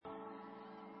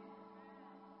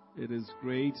It is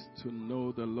great to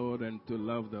know the Lord and to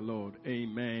love the Lord.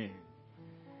 Amen.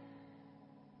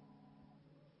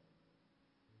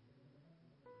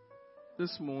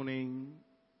 This morning,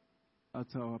 at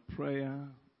our prayer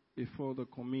before the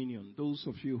communion, those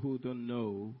of you who don't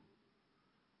know,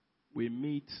 we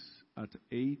meet at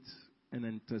 8 and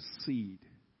intercede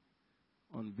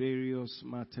on various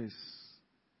matters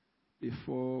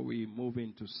before we move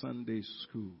into Sunday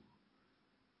school.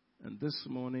 And this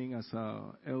morning, as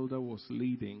our elder was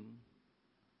leading,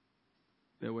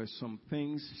 there were some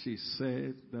things she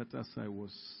said that as I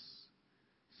was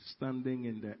standing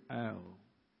in the aisle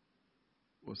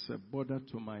was a bother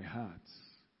to my heart.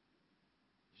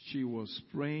 She was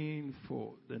praying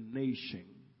for the nation,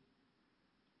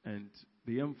 and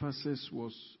the emphasis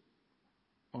was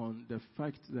on the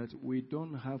fact that we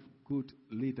don't have good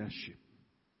leadership.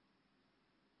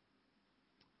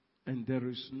 And there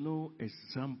is no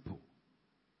example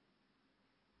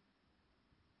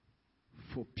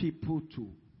for people to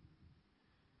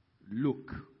look.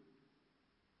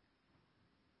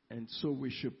 And so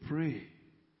we should pray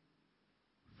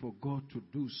for God to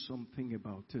do something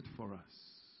about it for us.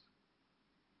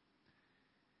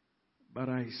 But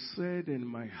I said in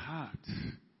my heart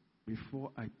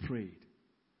before I prayed,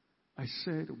 I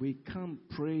said, we can't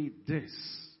pray this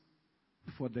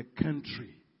for the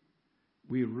country.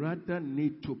 We rather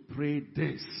need to pray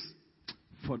this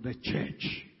for the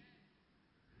church.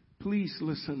 Please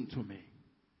listen to me.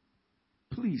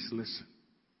 Please listen.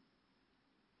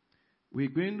 We're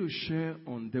going to share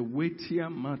on the weightier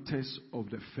matters of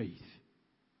the faith.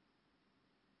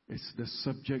 It's the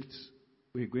subject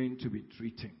we're going to be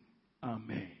treating.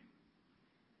 Amen.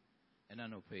 And I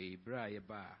know pay bra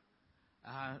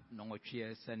ba no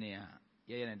chie senia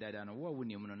ye na dada no wo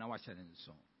wuni mu no na wa hyɛ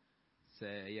nso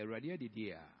se ye radio de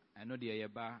dia ano de ye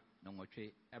ba no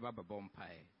twe e ba babɔ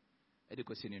mpae e de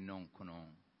kosi ni no nkono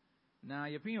na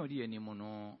ye pin odi ani mu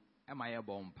no e ma ye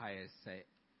bɔ mpae se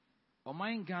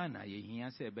Oman Ghana ye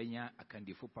hia se benya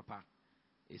akandifo papa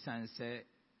esan se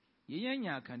ye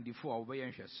yanya akandifo a wo be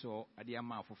yenhwe so ade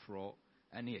ama afoforo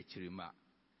ane akirima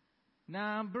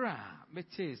na bra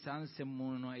mete sanse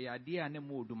mu no ya de a ne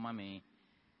modu mame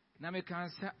na me kan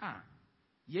se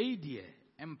ye die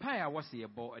empire wose ye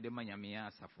bo ade manyame ya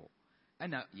asafo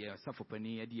ana ye asafo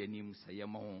pani ade anim se ye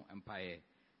mo empire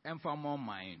emfa mo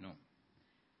man no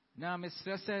na me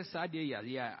stress sa de ya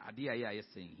ade ya ye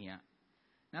sen hia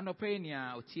na no pay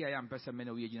nia otia ya mpesa me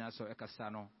na we gina so ekasa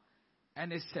no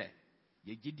ene se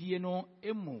ye gidie no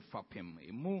emu fapem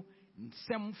emu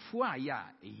nsemfo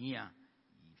aya ehia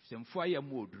semfo aya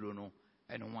mu oduro no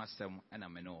ene ho asem ena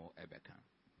me no ebeka.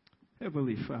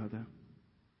 Heavenly Father,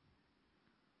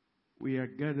 we are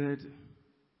gathered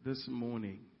this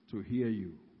morning to hear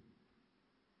you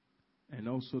and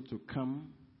also to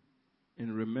come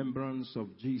in remembrance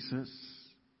of Jesus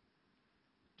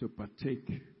to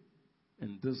partake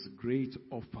in this great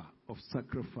offer of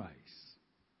sacrifice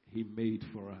he made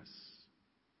for us.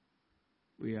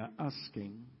 We are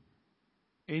asking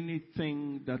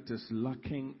anything that is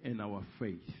lacking in our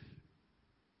faith.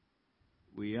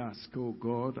 We ask, oh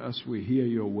God, as we hear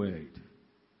your word,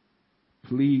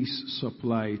 please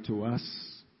supply to us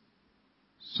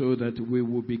so that we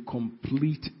will be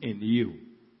complete in you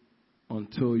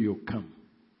until you come.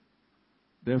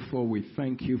 Therefore, we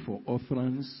thank you for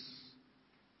utterance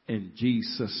in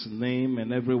Jesus' name,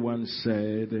 and everyone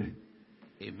said,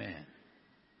 Amen.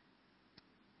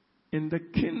 In the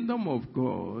kingdom of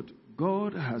God,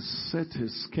 God has set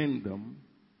his kingdom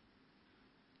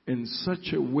in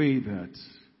such a way that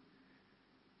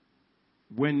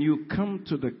when you come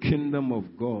to the kingdom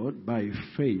of God by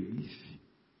faith,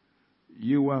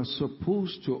 you are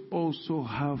supposed to also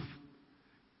have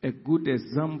a good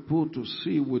example to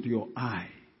see with your eye.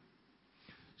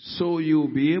 So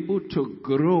you'll be able to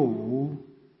grow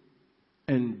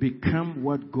and become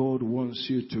what God wants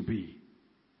you to be.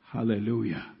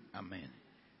 Hallelujah. Amen.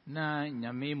 Na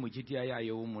nyame mujidi aya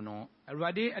yewu mu no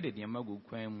awurade ade de magu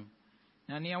kwan mu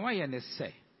na ne wa ye ne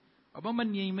se obama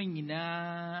ne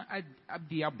nyina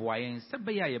abi aboa yen se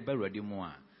be ya ye ba awurade mu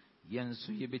a yen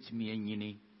so ye betimi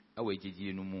anyini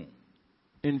awagigi no mu.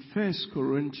 In 1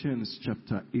 Corinthians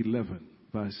chapter 11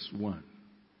 verse 1,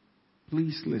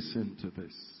 please listen to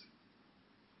this.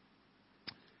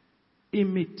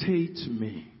 Imitate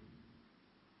me,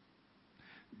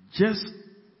 just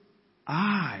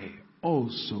I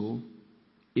also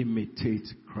imitate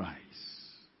Christ.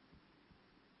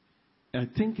 I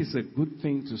think it's a good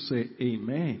thing to say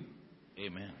amen.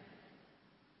 Amen.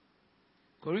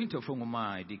 Korinto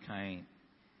fongoma di kan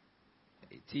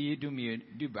ti dumi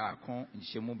du ba kon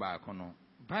nshemu ba kon no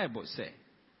Bible say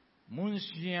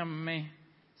munsuame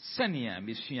Sania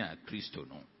Misia Christo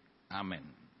no. Amen.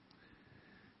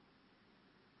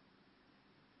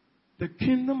 The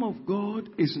kingdom of God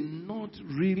is not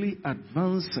really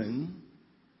advancing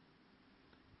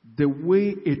the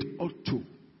way it ought to,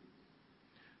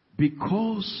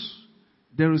 because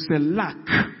there is a lack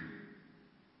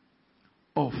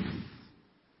of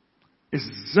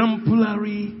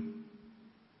exemplary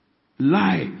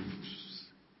lives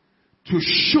to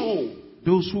show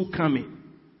those who come in.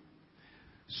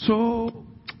 So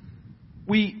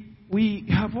we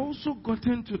have also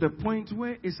gotten to the point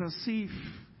where it's as if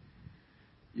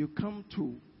you come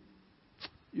to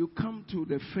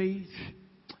the faith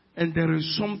and there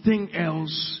is something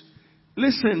else.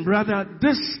 Listen, brother,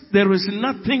 there is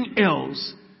nothing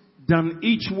else than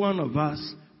each one of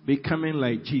us becoming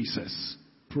like Jesus.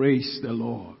 Praise the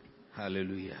Lord.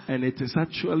 Hallelujah. And it is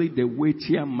actually the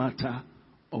weightier matter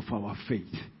of our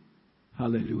faith.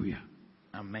 Hallelujah.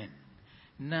 Amen.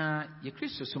 Na ye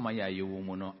Christo sumaya ye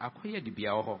womuno akoye de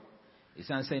bia ho.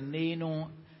 Isan se nei no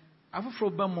afofro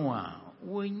ba mu a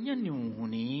wonya ne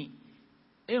nhuni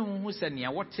ehunhu se ne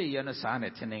wote ye no saa na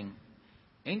tenen.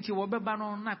 Enti wo beba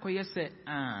no na akoye se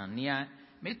nea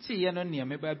meti ye no nea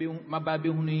maba be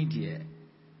hunu yi de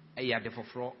eya de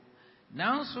foforo.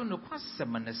 Nanso no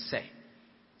kwasem ne se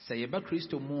ye ba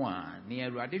Christo mu a ne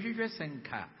Awurade hwehwe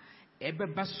senka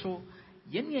ebeba so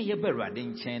ye ne ye ba Awurade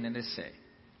nchen ne se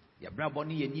ya brabo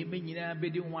ne ye nyime nyina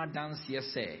bedi ho adanse ye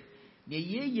se ne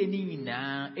ye ni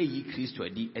nyina eyi Christo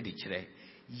adi kire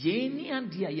ye ni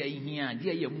ade a ye hia ade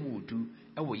a ye mudu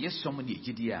ewo yesom ne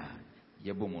egidi a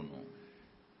ye bomu no.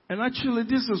 And actually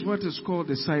this is what is called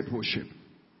discipleship.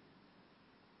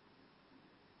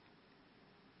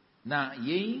 Na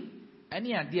ye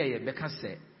ani ade a ye beka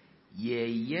se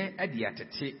ye ade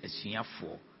atete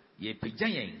asuafo ye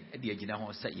pagyan ade agina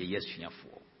ho se ye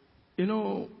asuafo. You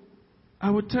know, I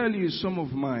will tell you some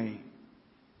of my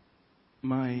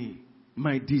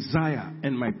desire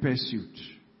and my pursuit.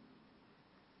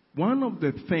 One of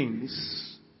the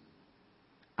things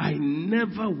I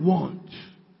never want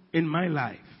in my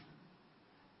life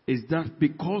is that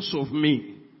because of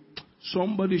me,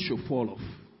 somebody should fall off.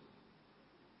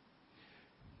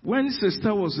 When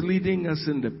sister was leading us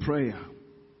in the prayer,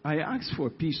 I asked for a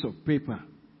piece of paper.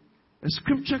 A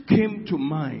scripture came to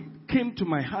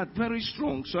my heart very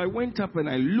strong. So I went up and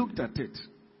I looked at it.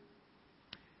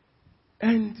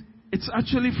 And it's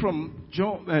actually from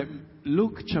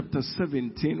Luke chapter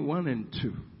 17, 1 and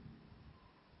 2.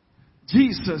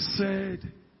 Jesus said,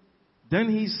 then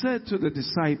he said to the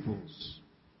disciples,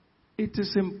 it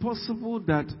is impossible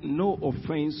that no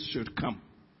offense should come.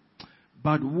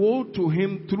 But woe to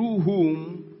him through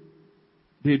whom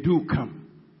they do come.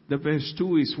 The verse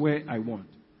 2 is where I want.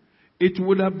 It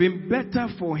would have been better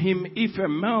for him if a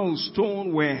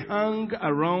millstone were hung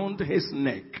around his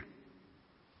neck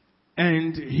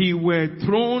and he were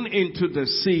thrown into the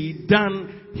sea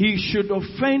than he should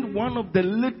offend one of the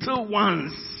little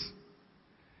ones.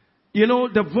 You know,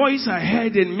 the voice I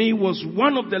heard in me was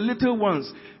one of the little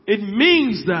ones. It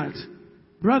means that,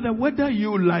 brother, whether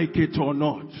you like it or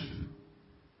not,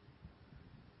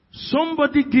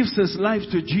 somebody gives his life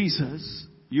to Jesus,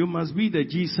 you must be the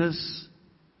Jesus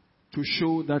to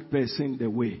show that person the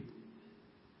way.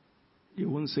 You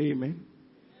won't say amen?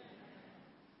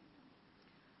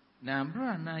 Na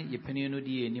mbra na yepani no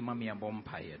die ni mame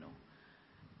abompaye no.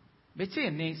 Bete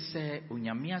ne se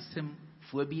onyame asem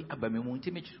fua bi abamemu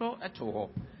ntime kyro eto ho.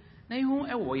 Na ihu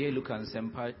ewo ye Luka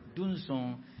nsempa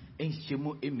dunson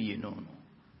enhyemu emienu no.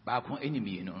 Ba ko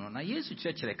enimienu no. Na Yesu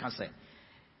kyerɛkyerɛ ka se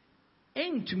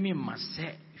entumi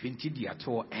mase hwenti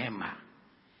ato ema.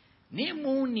 Ne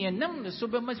mu ne nam ne so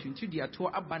be ma hwenti ato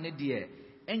aba ne de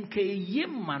enka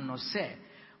yema no se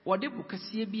wode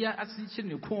bukasie bia asinche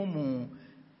ne komu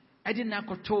edi na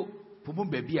koto pomu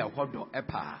baby a hodo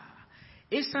epa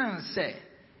esan se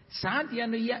saade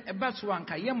no ye eba so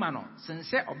anka yema no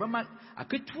sense obema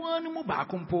aketua no mu ba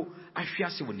kompo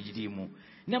ahwiase wo ne gidi mu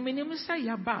na menim sa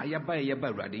yaba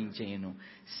Awurade nkyɛn no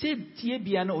se tie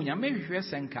bia na onyame hwehwɛ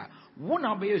senka wo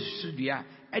na obeye susudua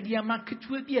edi ama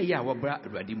ketua bia ya wobra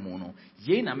Awurade mu no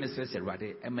ye na mesese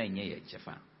Awurade ema nye ye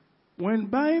chefa. When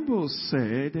Bible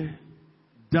said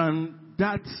then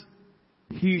that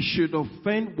he should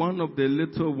offend one of the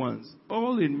little ones,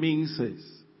 all it means is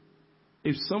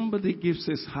if somebody gives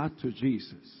his heart to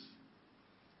Jesus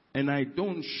and I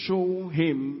don't show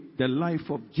him the life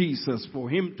of Jesus for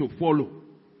him to follow,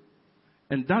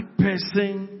 and that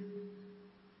person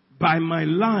by my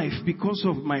life because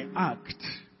of my act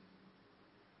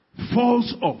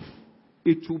falls off,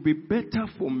 it will be better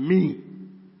for me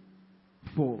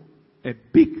for a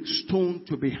big stone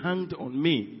to be hanged on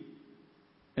me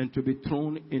and to be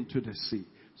thrown into the sea.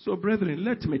 So, brethren,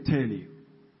 let me tell you,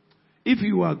 if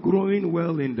you are growing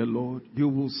well in the Lord, you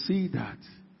will see that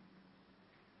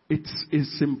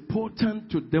it's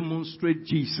important to demonstrate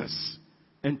Jesus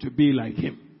and to be like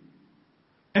him.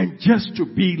 And just to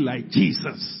be like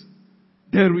Jesus.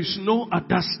 There is no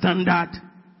other standard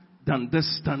than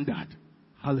this standard.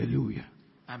 Hallelujah.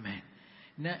 Amen.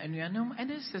 Na enuanom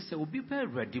ene sese obi ba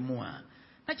awurade mu a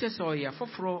na kyerɛ sɛ ɔyɛ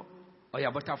foforo ɔyɛ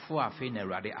abɔtafo a afei na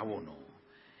awurade awo no.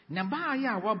 Na ba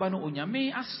ya waba no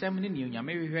onyame asɛm ne ne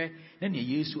onyame hwehwɛ na ne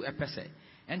Yesu ɛpɛsɛ.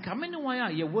 Enka me ne wan a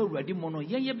yɛ wɔ awurade mu no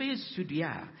yɛyɛ bɛyɛ sudua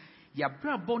a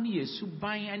yɛabrabɔ ne Yesu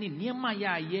ban ane nneɛma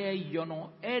yɛ yɛ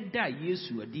no ɛda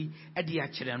Yesu adi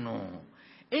akyerɛ no.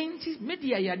 Enti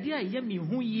media yade a yɛ me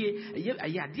hu yie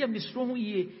yade a misro hu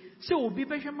yie sɛ obi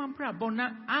bɛhwɛ mambrabɔ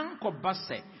na ankɔba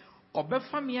sɛ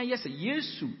ɔbɛfa me ayɛ sɛ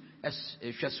Yesu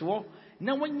hwɛsoɔ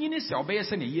na wanyini sɛ ɔbɛyɛ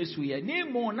sɛ ne Yesu yɛ ne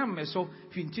mo na mmeso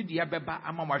fintidua bɛba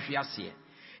ama wahwe aseɛ.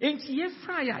 Enti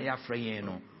yɛfra ya yɛafra yɛn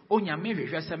no onyame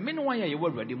hwehwɛ sɛ me ne wan yɛ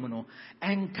wɔ awurade mu no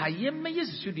enka yɛmmɛyɛ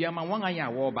susudua ma wan ayɛ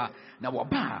a wɔba na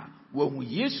wɔba a wɔhu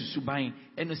Yesu suban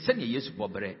ɛno sɛnea Yesu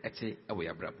bɔbrɛ ɛte ɛwɔ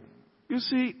yɛabrabɔ. You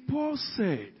see, Paul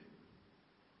said,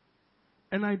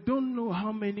 and I don't know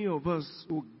how many of us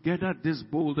will gather this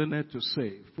boldness to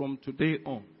say from today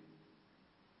on,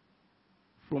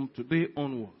 from today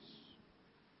onwards,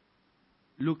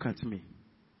 look at me.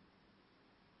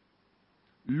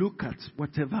 Look at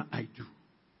whatever I do.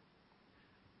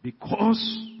 Because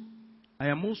I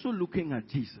am also looking at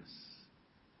Jesus.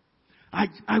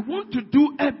 I want to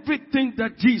do everything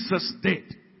that Jesus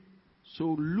did.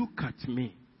 So look at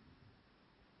me.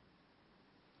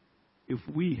 If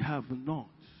we have not,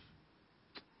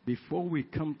 before we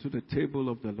come to the table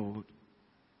of the Lord,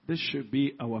 this should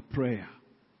be our prayer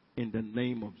in the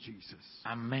name of Jesus.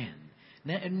 Amen.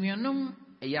 Na enuanom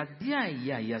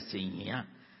eyadia ya senya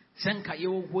senka ye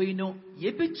hoi no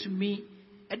ye betumi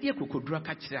ade akokodura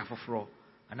ka kire afoforo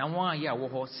ana won aye awo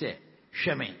ho se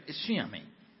hweme esua me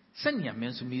senya me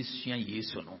nso me esua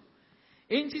Yesu no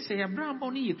enti se ya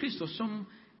brabo ne ye Kristo som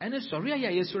ene sori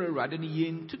aya Yesu awurade no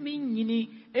ye ntumi nyini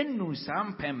enu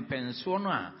sam pempenso no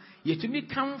a yetumi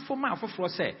kamfo ma afoforo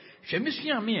se hweme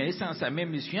sua me esansa me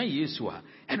mesua Yesu a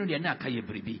eno de na aka ye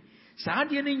bribi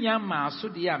saade ne nya ma so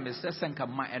de a mesesenka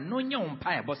ma eno nya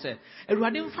wompa ebo se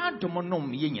awurade mfa dom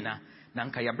nom ye nyina na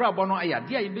nka ya brabo no aya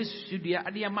de a yebesudua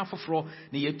ade ma afoforo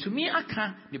ne yetumi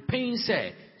aka ne pain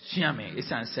se sua me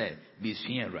esansa be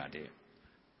sua awurade.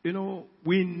 You know,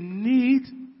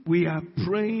 we are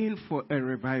praying for a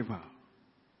revival.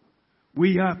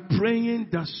 We are praying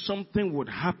that something would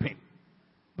happen.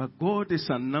 But God is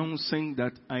announcing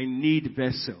that I need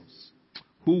vessels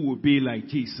who will be like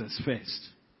Jesus first.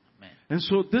 Amen. And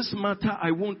so this matter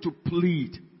I want to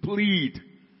plead.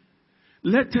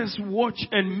 Let us watch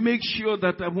and make sure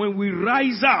that when we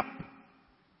rise up,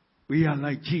 we are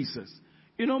like Jesus.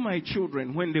 You know, my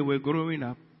children, when they were growing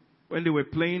up, when they were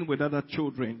playing with other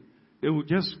children, they would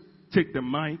just take the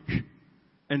mic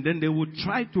and then they would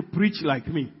try to preach like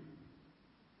me.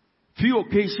 Few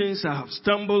occasions I have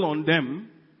stumbled on them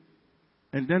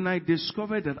and then I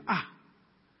discovered that,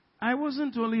 I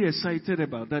wasn't only excited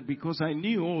about that because I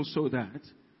knew also that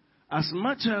as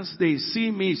much as they see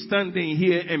me standing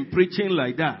here and preaching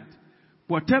like that,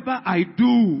 whatever I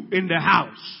do in the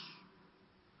house,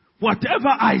 whatever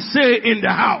I say in the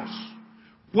house,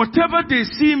 whatever they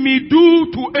see me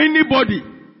do to anybody,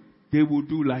 they will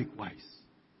do likewise.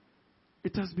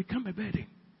 It has become a burden.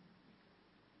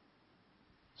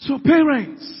 So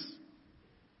parents,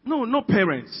 no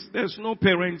parents. There's no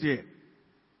parents here.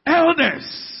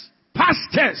 Elders,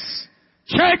 pastors,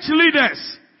 church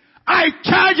leaders, I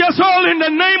charge us all in the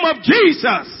name of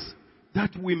Jesus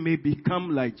that we may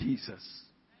become like Jesus.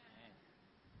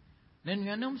 Then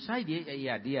you know, side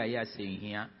ya saying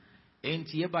here.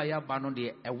 Enti eba ya ba no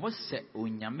de ewo se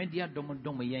onyame dia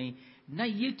dom yen na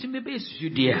yetumi be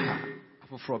sudia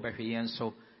afoforo behwe yen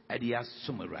so ade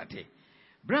asom awurade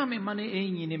bra me mane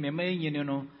enyini me ma enyini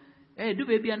no du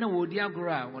be bia na wo di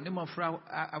agoro a woni mofra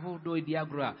afodo di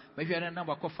agoro a behwe na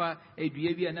bakofa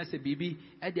edua bia na se bibi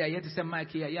ade ayete se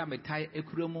mike ya metai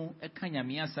ekuramu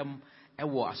ekanyame asam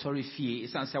ewo asori fie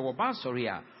isanse wo ba asori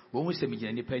a wo hu se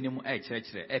migina nipa nim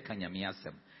kyerɛkyerɛ ekanyame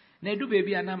asam na du be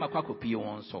bia na makwakopie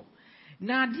won so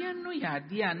na ade no ya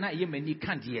ade na ye mani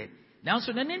kandie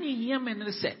nanso na nani hia me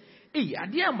ne se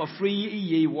ade amafra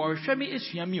yi wo hwɛ me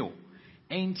esua me o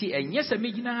enti enye se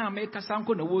megina ha me kasa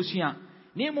nko na wo sua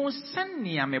na mo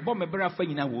sania me bɔ me bra fa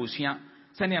nyina wo sua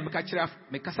Sanya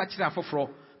mekasa chira foforo.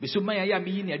 Mesuma ya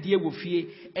mi ni ade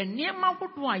wofie. Enema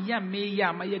hodo a ya me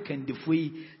ya ma ye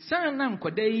kandifoi. Sana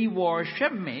nkoda yi wo hwe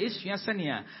me esua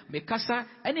sanya mekasa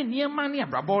ene niema ne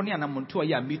abrabo ne anamonto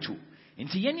ya mitu.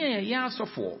 Nti ye ne ya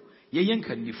asofo, ye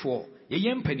kandifo,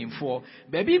 ye mpanimfo.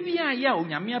 Baby bia ya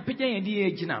onyame apagya ye de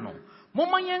agina no.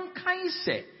 Moma ye nkan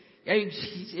se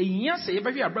eyiya se ye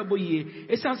bahwe abrabo yi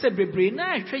esanse bebre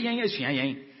na ahwe yen asua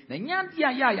yen. Na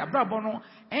nyadia ya abrabo no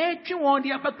etwe won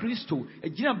de aba Kristo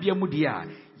agina bia mu dia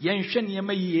yen hwe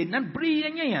niema yi na bre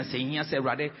yen yen se hia se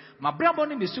Awurade ma brabo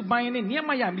ne mesuban ne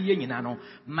niema ya me ye nyina no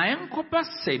ma enkoba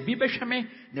se bi behweme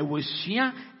na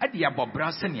wosua ade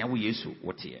abobra se ne wo Yesu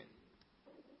wote.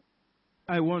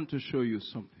 I want to show you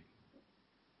something.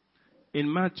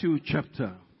 In Matthew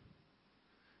chapter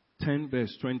 10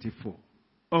 verse 24.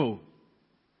 Oh,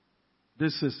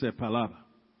 this is a palaver.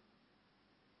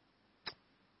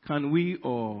 Can we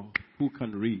or who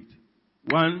can read?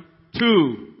 1,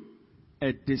 2.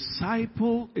 A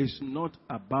disciple is not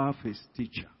above his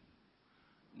teacher,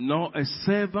 nor a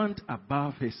servant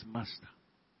above his master.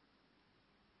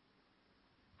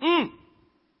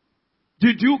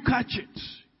 Did you catch it?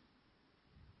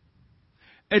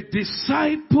 A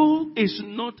disciple is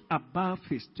not above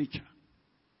his teacher,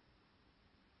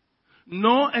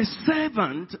 nor a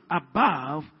servant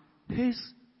above his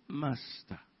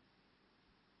master.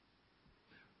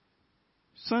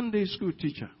 Sunday school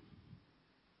teacher,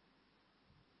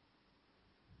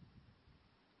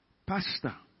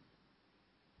 pastor,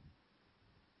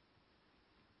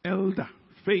 elder,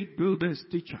 faith builders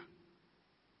teacher.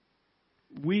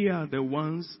 We are the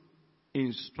ones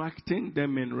instructing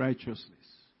them in righteousness.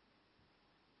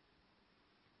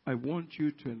 I want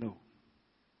you to know.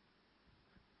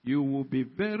 You will be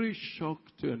very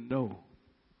shocked to know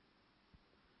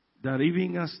that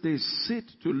even as they sit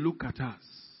to look at us,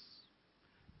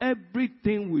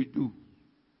 everything we do,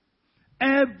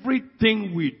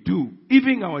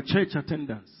 even our church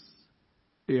attendance,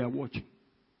 they are watching.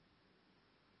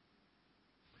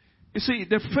 You see,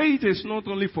 the faith is not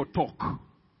only for talk.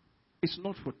 It's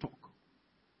not for talk.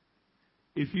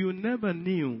 If you never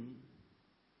knew,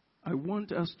 I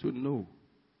want us to know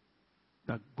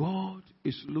that God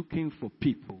is looking for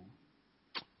people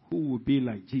who will be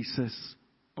like Jesus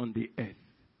on the earth.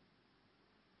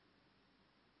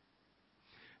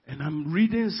 And I'm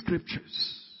reading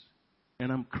scriptures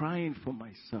and I'm crying for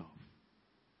myself.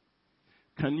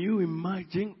 Can you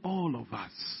imagine all of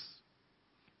us,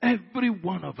 every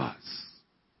one of us,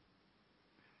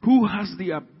 who has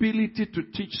the ability to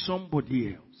teach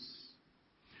somebody else?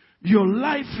 Your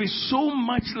life is so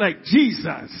much like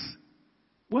Jesus.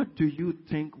 What do you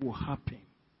think will happen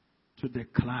to the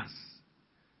class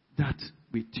that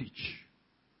we teach?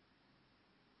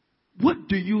 What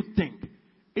do you think?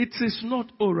 It is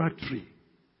not oratory.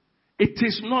 It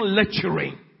is not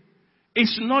lecturing.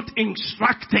 It's not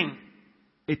instructing.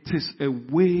 It is a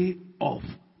way of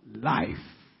life.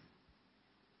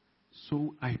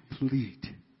 So I plead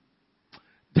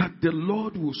that the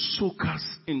Lord will soak us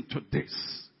into this.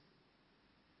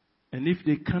 And if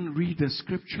they can't read the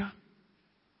scripture,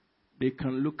 they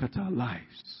can look at our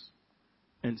lives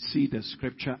and see the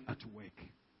scripture at work.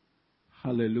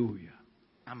 Hallelujah.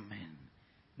 Amen.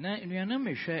 Na nuana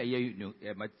mehwe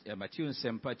ye Matthew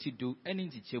nsempati do eni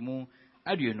tichemu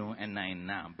aduonu enan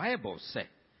na Bible say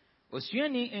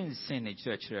osuani ensen ne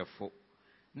kyerɛkyerɛfo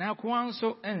na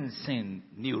akwanso ensen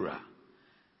niura.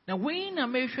 Na we na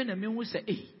mehwe na mehu sɛ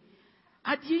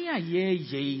adie a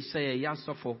ye sɛ ya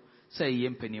sɔfo sɛ ye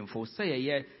mpanimfo sɛ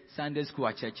ye Sunday school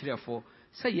akyerɛkyerɛfo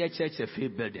sɛ ye church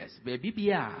faith builders baby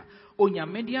bia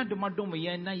onyame de adomadom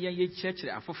ye na ye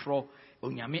kyerɛkyerɛ afoforo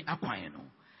onyame akwan no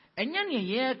enya ne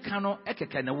ye ka no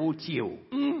ekeka na wo tie o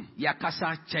ya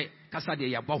kasa de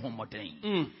ya bɔ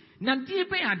homoden na die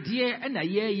be ade na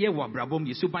ye wɔ brabom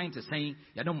yesu ban te sɛn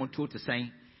ya no monto te sɛn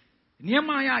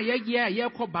niema ya ye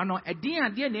kɔba no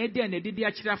ade na ede na didi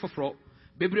akyerɛ afoforo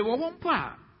bebre wɔ hɔ mpo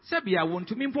a sɛ bia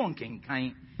wontumi mpo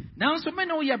nkenkan nanso me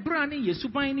no ye bra ne yesu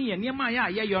ban ne ye niema ya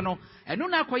yo no ɛno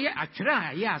na akɔyɛ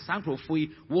atwerɛ a ye asankrofo yi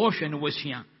wo hwɛ no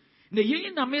wasua na ye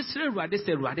na mesre Awurade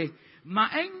sɛ Awurade ma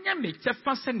enya me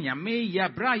chefa se ne me ya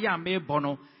bra ya me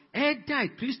bono dai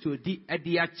Kristo di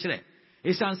edi akyerɛ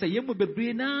esanse ye mu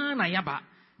bebre na yaba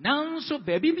nanso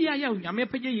baabi bia ya onyame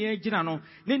pagye ye gyina no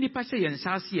na nipa hye ye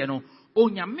nsase no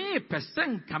onyame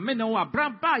pesen kame na wa bra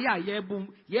ba ya ye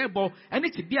bo ene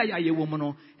ti bia ya ye wo mu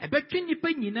no ebetwe nipa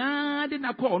nyina de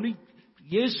na kɔ no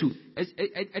Yesu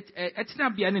etina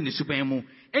bia ne ne suban mu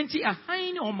enti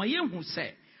ahan ne omaye hu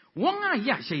sɛ wɔn a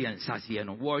ya hye ye nsase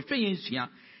no wo hwɛ ye nsua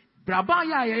braba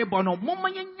ya ye bo no momma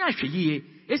nya hwɛ yie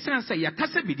esan say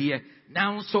yakasa bidie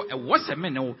now so e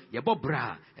wosemene ye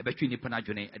bobra e betwi nipa na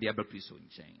dwene e de aba Kristo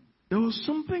nchen. There was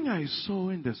something I saw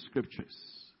in the scriptures.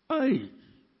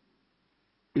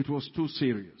 It was too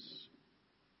serious.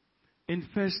 In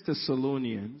 1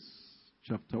 Thessalonians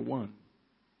chapter 1,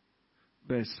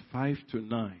 verse 5 to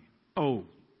 9.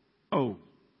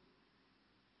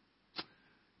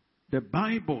 The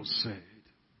Bible said,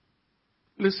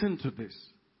 listen to this.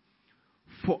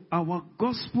 For our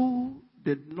gospel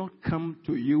did not come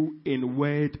to you in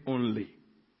word only.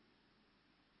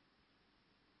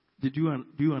 Do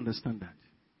you understand that?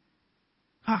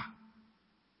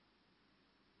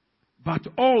 But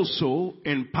also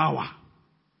in power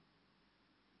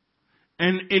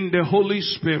and in the Holy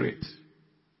Spirit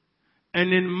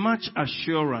and in much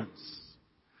assurance,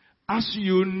 as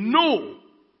you know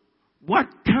what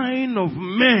kind of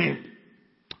men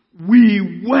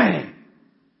we were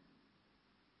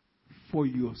for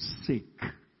your sake.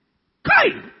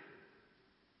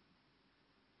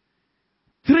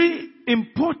 Three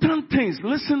important things.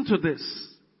 Listen to this.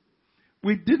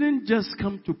 We didn't just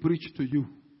come to preach to you.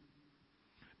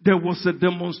 There was a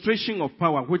demonstration of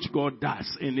power, which God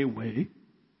does anyway.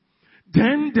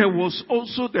 Then there was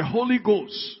also the Holy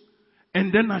Ghost,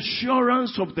 and then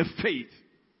assurance of the faith.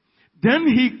 Then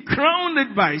he crowned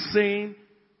it by saying,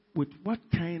 with what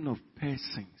kind of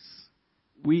persons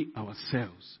we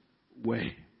ourselves were.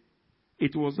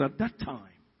 It was at that time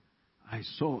I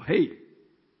saw, hey,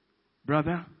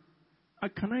 brother,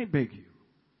 can I beg you,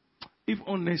 if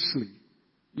honestly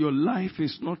your life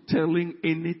is not telling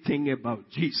anything about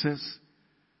Jesus,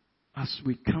 as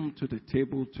we come to the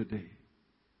table today,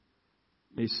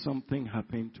 may something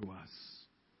happen to us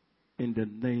in the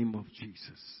name of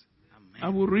Jesus. Amen. I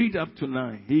will read up to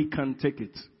 9. He can take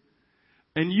it.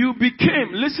 And you became,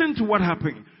 listen to what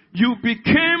happened. You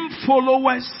became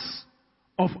followers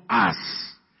of us.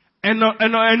 And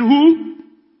who?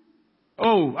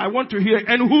 Oh, I want to hear.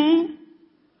 And who?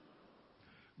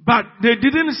 But they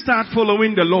didn't start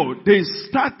following the Lord. They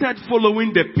started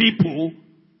following the people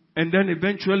and then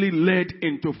eventually led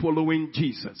into following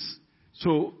Jesus.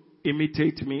 So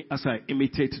imitate me as I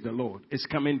imitate the Lord. It's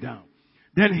coming down.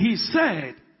 Then he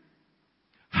said,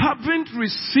 having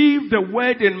received the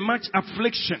word in much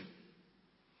affliction,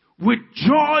 with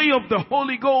joy of the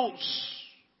Holy Ghost,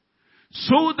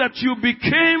 so that you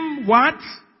became what?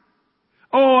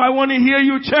 Oh, I want to hear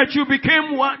you, church. You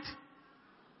became what?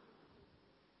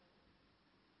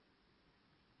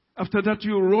 After that,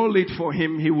 you roll it for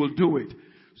him, he will do it.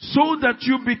 So that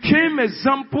you became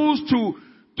examples to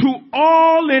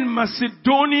all in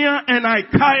Macedonia and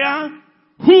Achaia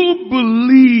who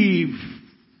believe.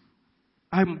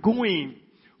 I'm going.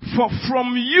 For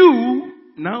from you,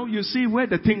 now you see where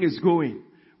the thing is going.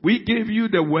 We gave you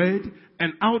the word,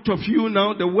 and out of you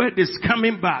now the word is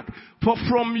coming back. For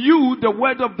from you the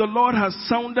word of the Lord has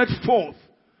sounded forth,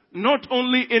 not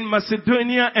only in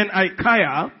Macedonia and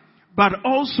Achaia, but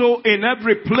also in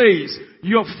every place.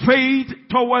 Your faith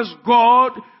towards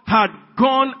God had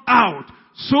gone out,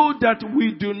 so that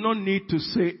we do not need to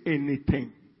say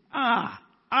anything.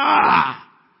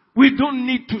 We don't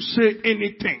need to say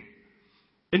anything.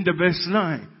 In the verse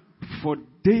 9, for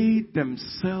they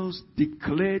themselves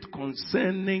declared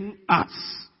concerning us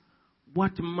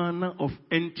what manner of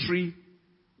entry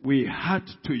we had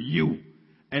to you,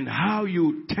 and how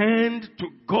you turned to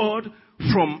God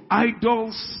from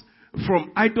idols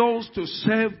to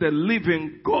serve the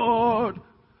living God,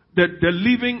 the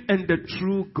living and the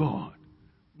true God.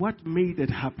 What made it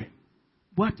happen?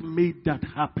 What made that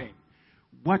happen?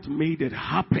 What made it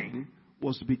happen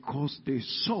was because they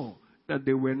saw that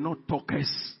they were not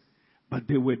talkers, but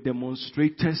they were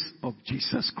demonstrators of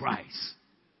Jesus Christ.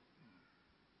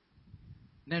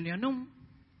 Now, you know,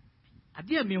 I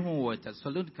dear me who was a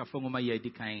salon from my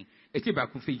yedikai, a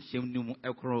tobacco fish, new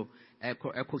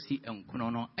echosi and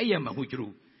Konono, I am a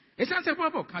hujru. It's answer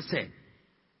Papa can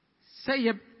say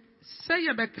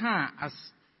a beca as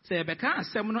say a beca,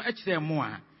 seminal etch their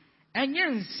more, and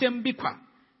yen sem biqua.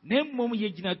 Name mum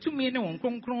yejina 2 million on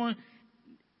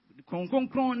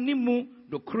concron nimu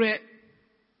do cre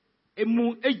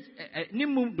emu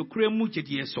nimu do cre mu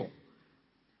jedie so.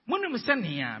 Munum sen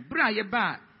here, bra ye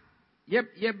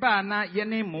ba na ye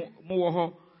ne mo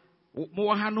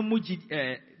wo ha no muji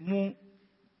mu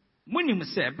munim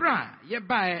se bra ye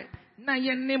ba na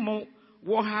ye ne mo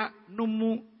wo ha no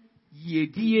mu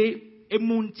yedie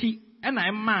emu nti e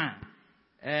na ma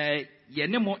ye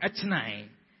ne mo etenae.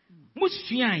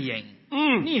 Musua yen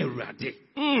ni ewrade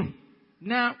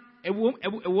na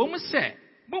ewo mu se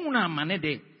bonwuna amane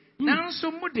de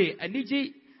nanso mu de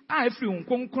anije a afiri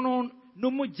nkonkron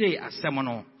no mu je asem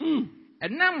no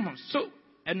enam so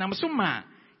enamsoma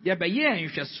ya beye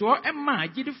nhweso ema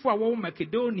agidifo a wo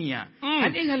Macedonia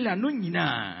ane hela no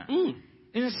nyina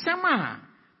nsama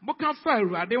boka fa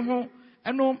Awurade ho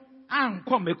eno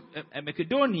anko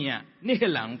Macedonia ne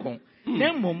hela nko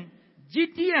na mom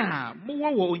gidi a mo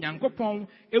wo Onyankopɔn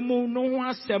emu no ho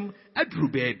asɛm aduru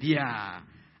baabia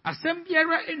asɛm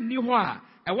biara enni ho a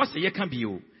ɛwɔ sɛ yɛka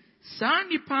bio saa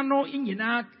nipa no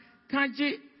nyina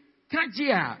kaje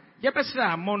a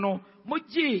yɛbɛsra mo no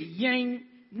mogye yɛn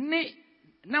ne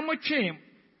na motwe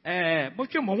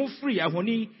mo ho free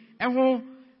ahoni ɛho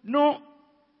no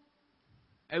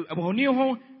ahoni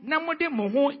ho na mode mo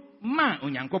ho ma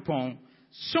Onyankopɔn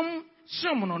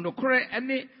som no nokore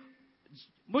ene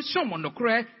mo som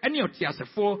nokore ene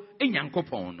otiasefo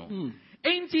Onyankopɔn no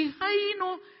enti hai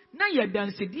no na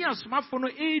yɛdansedi asomafo no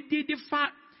edidi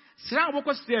fa sra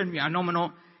wokɔsra anuanom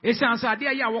no esansade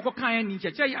ya wɔkɔkan ni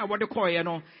kyekye ya wɔde kɔɛ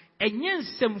no enye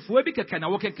nsɛmfo bi keka na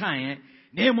wɔkɛkan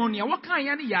na emu ne wɔkan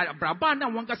ya ne ya braba na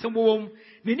wɔnkasɛm wɔm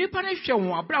ne nipa ne hwɛ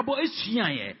wɔn abrabo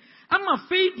asuan ama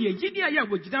feedie gidi ya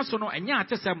wɔgyina so no enye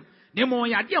atesɛm na emu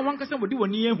ya de wɔnkasɛm wɔde wɔn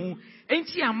ni ehu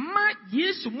enti ama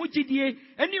Yesu mugidie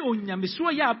ene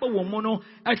onyameso ya aba wɔn mu no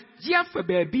agia fa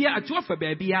baabia atoa fa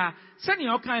baabia sani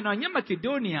wɔkan na nya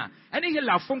Macedonia ene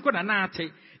helafo nko na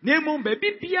naate na emu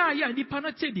baabi bia ya nipa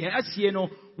no te de asie no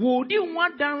wodi ho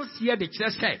danse de kyerɛ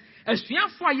sɛ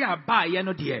asuafo a ya ba ye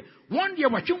no de wɔn de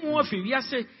wɔtwe ho afi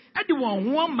wiase ade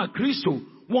wɔn ho ma Kristo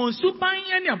wɔn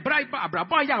suban ne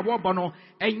abraba ya wɔbɔ no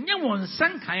enye wɔn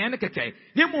sankan ne kɛkɛ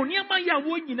na mu nneɛma ya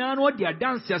wɔn nyinaa no de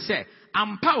adanse sɛ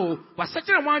ampa o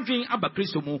wasɛkyerɛ wɔn adwen aba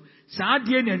Kristo mu saa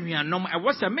de na nuanom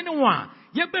ɛwɔ sɛ mene wɔn a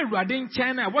yɛbɛ Awurade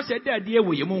nkyɛn na ɛwɔ sɛ daade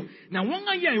wɔ yɛ mu na wɔn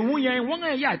a yɛ hu yɛn wɔn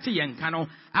a yɛ ate yɛn ka no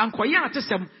ankɔyɛ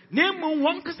atesɛm na mu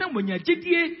wɔn kasa wɔnya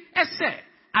gidie ɛsɛ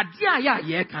ade a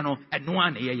yɛ ka no ɛno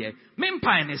a na yɛyɛ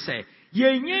mempan ne sɛ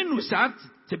yɛnyɛ nu saa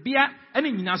tebea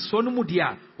ene nyina so no mu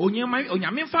dia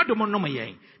onyame fa dom no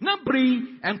yɛn na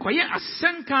bri enkoye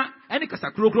asenka ene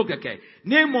kasa krokro keke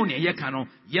na emu ne yɛ ka no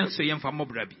yɛn so yɛn fa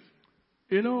mobra bi.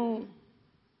 You know,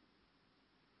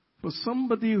 for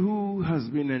somebody who has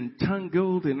been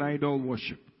entangled in idol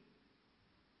worship,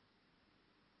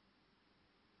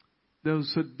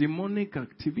 there's a demonic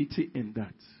activity in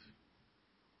that.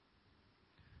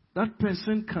 That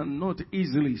person cannot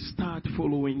easily start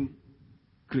following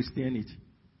Christianity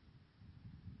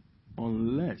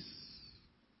unless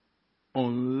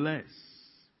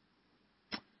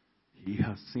he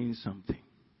has seen something.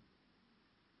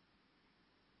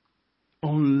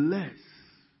 Unless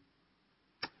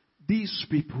these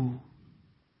people,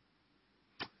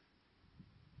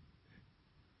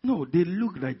 no, they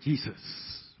look like Jesus.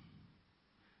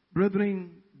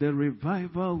 Brethren, the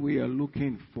revival we are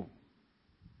looking for,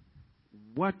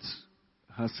 what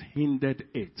has hindered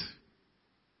it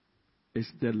is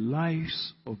the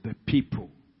lives of the people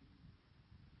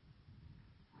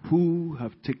who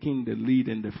have taken the lead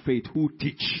in the faith, who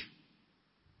teach.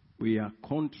 We are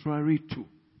contrary to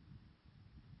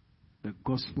the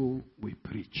gospel we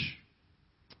preach.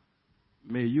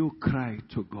 May you cry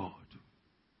to God.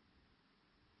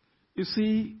 You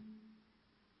see,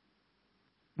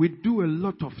 we do a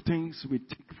lot of things we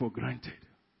take for granted,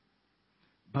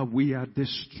 but we are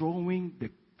destroying the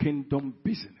kingdom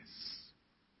business.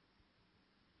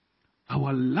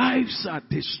 Our lives are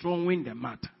destroying the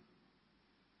matter.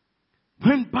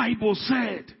 When Bible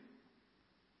said,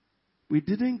 we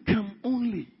didn't come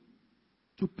only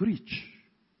to preach.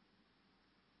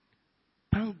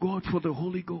 Thank God for the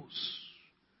Holy Ghost.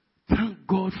 Thank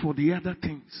God for the other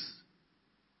things.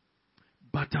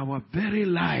 But our very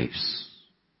lives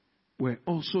were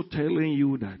also telling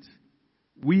you that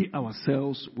we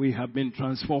ourselves, we have been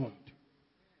transformed.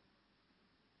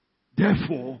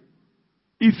 Therefore,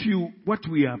 if what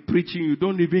we are preaching, you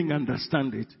don't even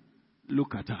understand it,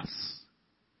 look at us.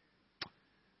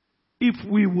 If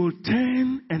we will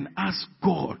turn and ask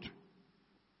God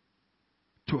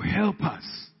to help us,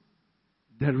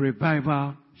 the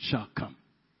revival shall come.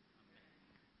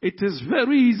 It is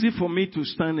very easy for me to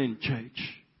stand in church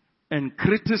and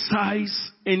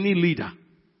criticize any leader.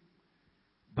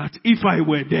 But if I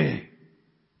were there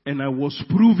and I was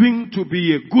proving to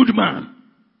be a good man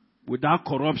without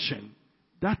corruption,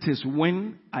 that is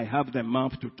when I have the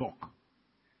mouth to talk.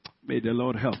 May the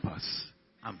Lord help us.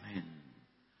 Amen.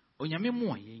 Onyame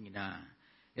mo yina.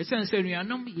 Esense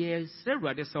nuanom ye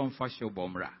serwade son fasho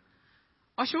bomra.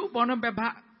 Osho bono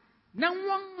beba na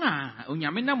won a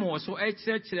onyame na mo so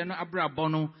ekyerɛkyerɛ no abrabɔ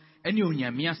no ene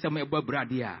onyame asɛm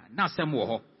ebabrade a na asɛm wo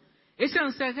ho.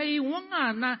 Esense hey won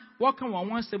a na wɔka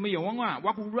wɔn asɛm ye won a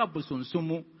wakowura bosonsom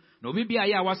mu na obi bia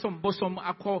ya wasom bosom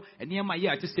akɔ enema ye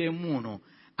atesɛ mu no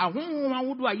ahonhom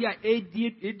awodo aya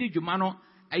edi dwuma no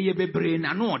aye bebre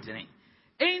na no odene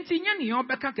enti nya ne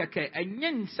obeka keke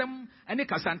enye nsem ene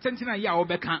kasantentena ya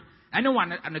obeka ene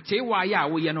wan anotewa ya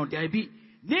wo ye no da bi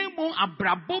nemo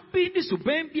abrabo bi ni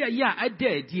suban bi ya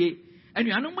adadie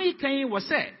anuanom yi kan wo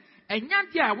se enya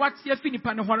dia a wate afi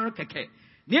nipa ne ho no keke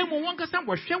nemo won kasa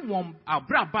wo hwe won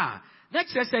abraba na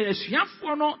kire se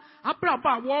asuafo no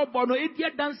abraba wo bo no edi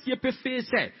danse pefe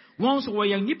se won so wo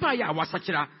ye nipa ya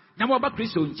wasakira na wo ba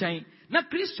Kristo nchen na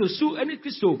Kristo su ani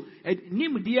Kristo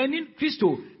nim de ani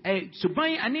Kristo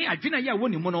suban ani adwena ya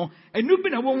woni mu no enu bi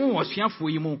na wo hu asuafo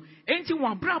yi mu enti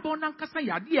won abraba na kasa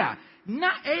yade a na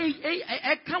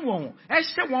ka won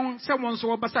hye won se won so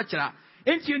wo basakira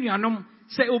enti nuanom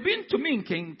se obi ntumi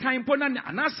nkenkan po na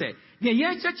anase ne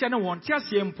ye cheche na won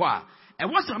tiase mpo a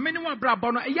was a many one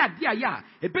brabo no ya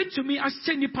ebetumi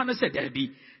ahye nipa no se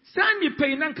dabi san nipa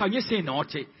yi na nka nye se na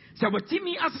ote se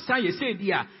watimi asesa ye se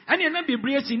dia ene na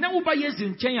bibiri esi na wo ba yesi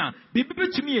nchen a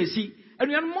bibetumi esi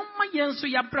anuan momma yenso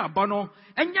ya brabo no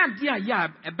enya dia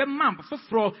ya ebe mam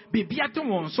foforo bibia to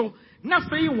won so na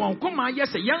fei won koma ye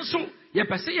se yenso ye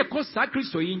pese ye ko sa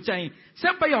Kristo yi nchen se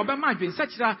ba ya oba ma adwen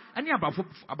sakira ane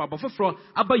ababo foforo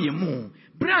abaye mu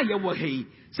bra ye wo hei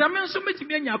se menso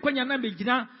metimi anya akwanya na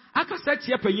megina akasa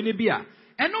tie panyine bia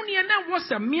eno ne na wo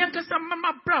se me akasa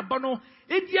mama brabo no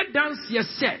edia dance ye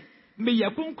se me ya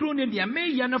konkro ne dia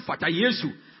me ya na fata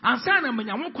Yesu ansa na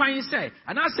manya ho kwan se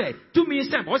ana se tumi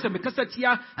se bo se me kasa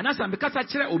tia ana se me kasa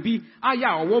kire obi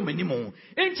aya owo manimo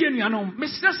enti enuanom me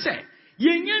se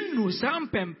yenye nu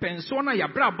sampempenso na ya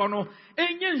brabo no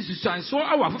enye nsusanso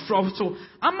awa foforo so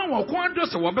ama wo kon do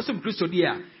se wo besom Kristo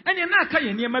dia ene na aka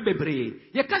ye niema bebre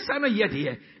ye kasa na ye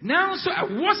de nanso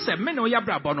wo se me no ya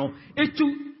brabo no etu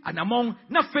anamon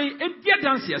na fe ebia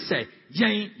dance ye se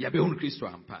yen ya be hunu Kristo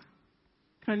ampa.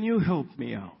 Can you help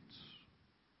me out?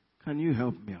 Can you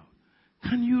help me out?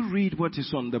 Can you read what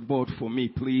is on the board for me,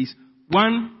 please?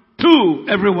 1, 2,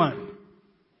 everyone.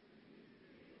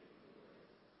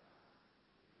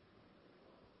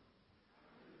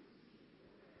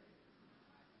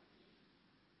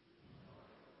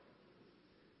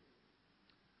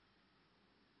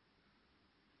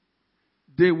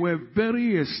 They were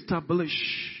very established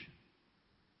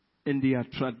in their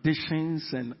traditions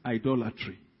and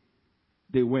idolatry.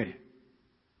 They were.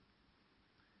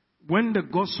 When the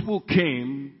gospel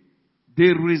came,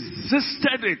 they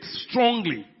resisted it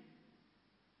strongly.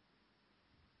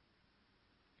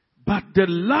 But the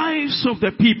lives of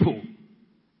the people,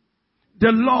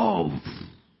 the love,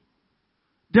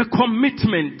 the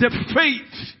commitment, the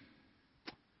faith,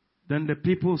 then the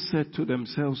people said to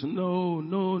themselves, no.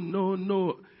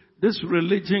 This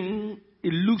religion,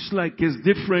 it looks like it's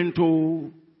different.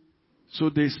 So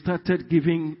they started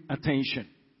giving attention.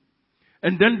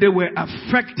 And then they were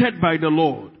affected by the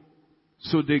Lord.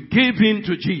 So they gave in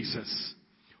to Jesus.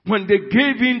 When they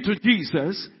gave in to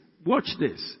Jesus, watch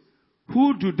this.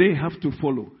 Who do they have to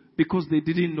follow? Because they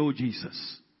didn't know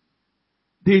Jesus.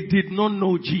 They did not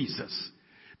know Jesus.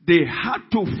 They had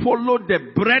to follow the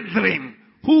brethren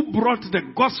who brought the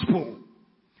gospel.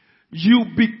 You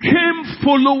became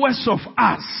followers of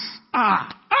us.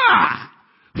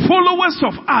 Followers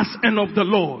of us and of the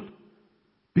Lord.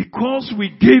 Because we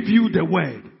gave you the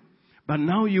word. But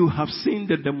now you have seen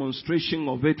the demonstration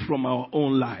of it from our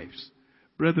own lives.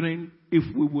 Brethren, if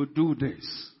we will do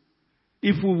this,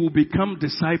 if we will become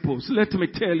disciples, let me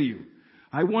tell you,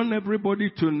 I want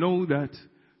everybody to know that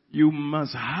you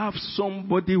must have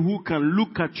somebody who can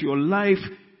look at your life.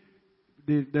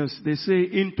 They say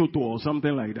in toto or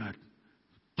something like that.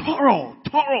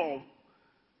 Thorough.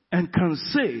 And can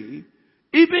say,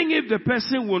 even if the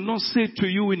person will not say to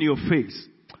you in your face,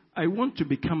 I want to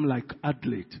become like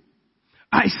Adelaide.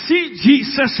 I see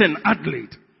Jesus in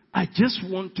Adelaide. I just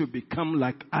want to become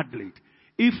like Adelaide.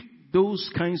 If those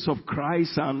kinds of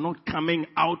cries are not coming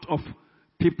out of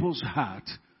people's heart,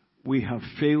 we have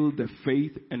failed the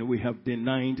faith and we have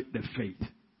denied the faith.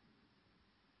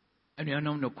 And you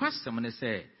know, no question when they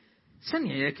say,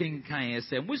 Sanya King Kaya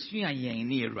say, Musia Yang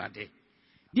near Rade.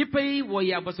 Yippee,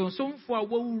 Wayabason for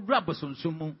Wo Rabason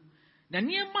Sumu. Na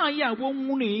near Maya won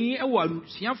Muni, a one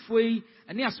Siafway,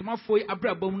 and near Sumafway,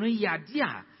 Abrabon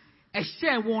Yadia. A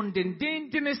share one den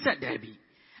said Debbie.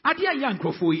 Adia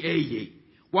Yankofui, ye.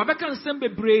 Wabakan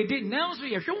Sembe braided, now so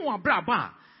you show one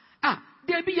braba.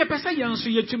 Debbie, a Passayan so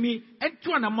ye to me, and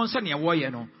to an Monsania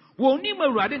Wayano. Won't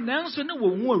you rather now so no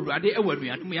one rather a word me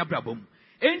a brabum.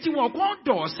 Ain't you walk on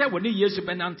door 7 years of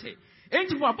Benante? Ain't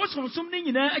you walk on something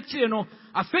in a chino?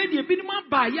 A failure been my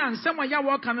by and someone ya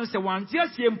walk on us a one,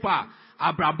 just yampa.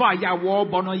 abraba ya wo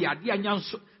bono ya de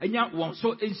anya won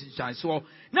so ensisan so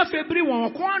na febri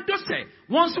won ko ando se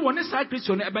won so won sa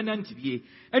Kristo no ebenantibie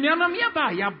enuanam ya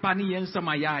ba ya ba ne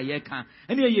yensama ya ye ka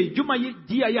ene ye dwuma ye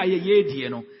dia ya ye die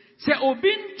no se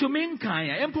obin tumin kan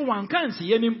ya empo wan kan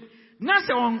si yenim na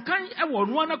se on kan e wo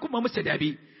no na kuma mu se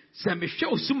dabi se mehwe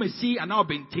osumasi ana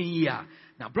obenten ya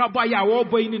na braba ya wo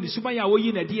boy ni suma ya wo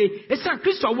yi na die esan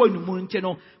Kristo wo numu nte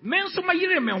no men so ma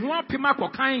yire me ho apema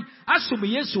kokan asom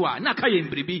Yesu a na ka ye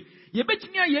mbribi ye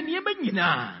betumi aye ne ye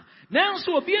banyina na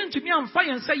nso obi antumi amfa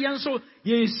yen se yen so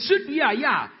ye sudua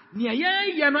ya ne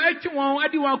ye no atwe won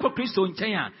ade won akọ Kristo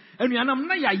nchen a anuanam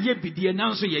na ya ye bidie na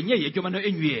nso ye nye ye dwuma no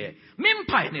enwie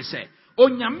mempai ne se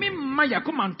onyame mma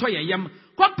yakoma nto ye yam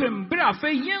kwapem bra afa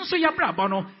yen so ya brabo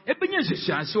no ebenya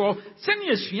hyehyase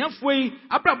sene asuafo yi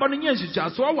abrabo no nya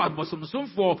hyehyase wa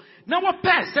bosomsomfo na wo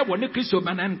pɛ sɛ wo ne Kristo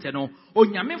banante no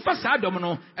onyame fa saa dom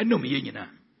no enom ye nyina.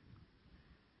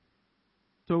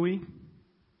 Zoe,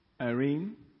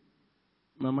 Irene,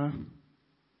 Mama,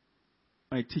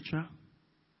 my teacher,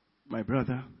 my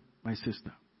brother, my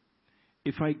sister,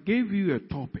 if I gave you a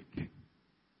topic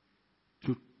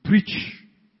to preach,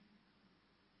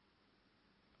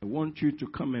 I want you to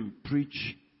come and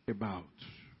preach about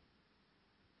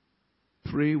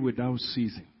pray without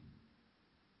ceasing.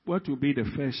 What will be the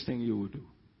first thing you will do?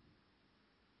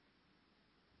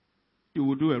 You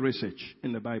will do a research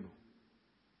in the Bible.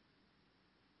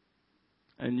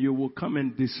 And you will come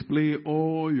and display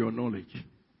all your knowledge.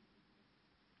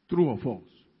 True or false?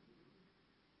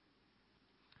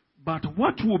 But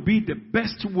what will be the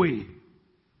best way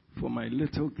for my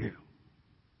little girl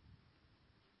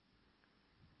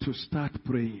to start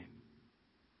praying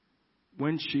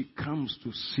when she comes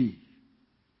to see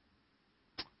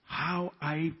how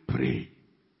I pray,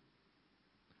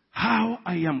 how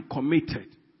I am committed?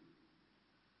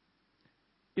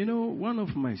 You know, one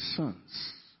of my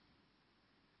sons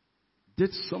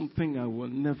did something I will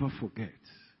never forget.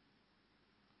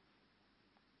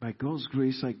 By God's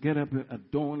grace, I get up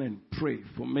at dawn and pray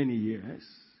for many years.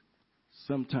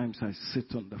 Sometimes I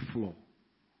sit on the floor.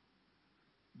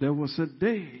 There was a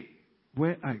day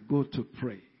where I go to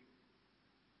pray.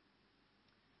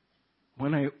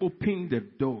 When I opened the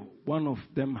door, one of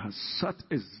them has sat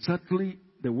exactly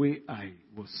the way I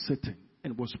was sitting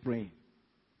and was praying.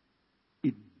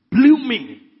 It blew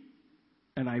me,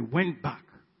 and I went back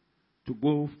to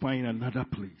go find another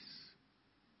place.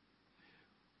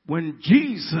 When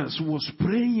Jesus was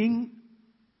praying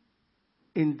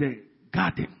in the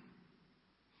garden,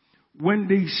 when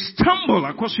they stumbled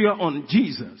across here on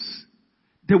Jesus,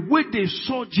 the way they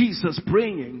saw Jesus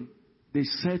praying, they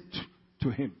said to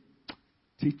him,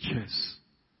 teach us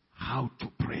how to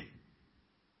pray.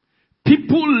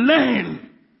 People learn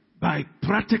by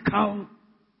practical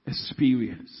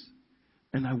experience.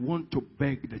 And I want to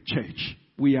beg the church,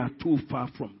 we are too far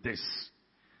from this.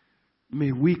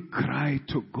 May we cry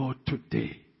to God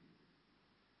today.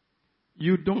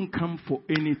 You don't come for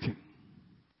anything.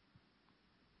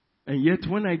 And yet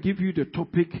when I give you the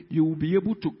topic, you will be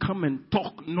able to come and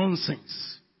talk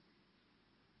nonsense.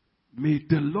 May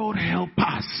the Lord help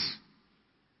us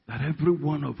that every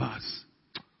one of us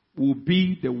will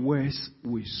be the words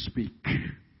we speak.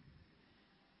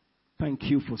 Thank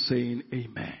you for saying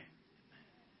amen.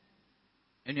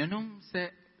 And you know, say,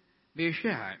 be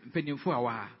sure, penny for a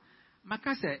while.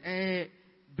 Macassa,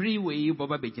 breeway,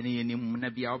 Boba Bejani, and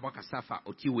Nabia Bakasafa,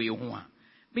 or Tiway Hoa.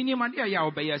 Many Madia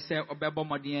Yao by yourself, or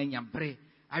Babomadian Yampre,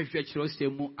 I stretch roast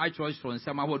him, I trust from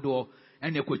some other door,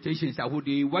 and the quotations I would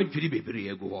do what you be very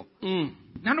ago.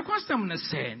 Now, the custom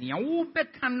say, Nia,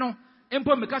 Becano, and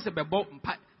Pomicasa Bebo,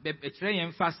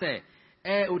 Betrayan Fase,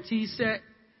 Oti se,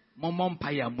 Momon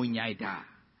Paya Munyaida.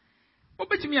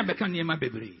 Obey me a becani my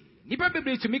baby. Nipa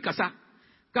baby to me, Cassa.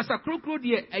 Cassa Crocro,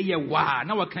 dear, a wa,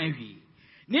 now what can we?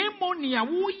 Name Monia,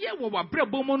 woo ye, what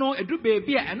Brebomono, a do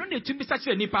baby, and only to me such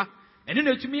a nipper, and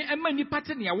then to me, and many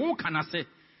pattern, ya walk, can I say.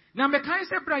 Now, me kind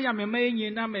of Brian, me may ye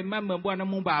na me mamma buona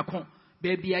mumba,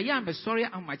 baby, I am sorry,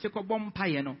 I'm my check of bomb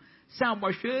piano. Some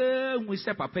was sure we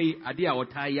step a pay a dear or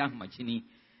tie young machine.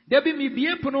 There be me be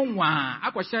a pono one, I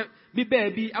was be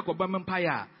baby, I could bomb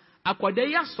pia. I could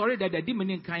they are sorry that the demon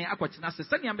in kind, I could not say,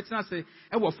 Sunny,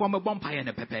 I will form a bomb pie and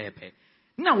a pepe.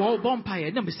 Now all bomb pie,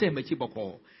 never say my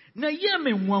chiboko. Na ye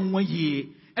one year,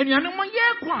 and you know my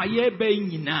year quiet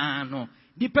baying no.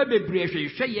 The pebble bridge,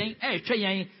 shayin,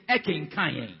 chayin, eking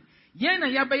kind. Yen a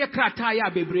yabaya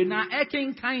crataya bebrina,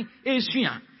 eking kind,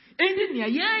 Asia. And in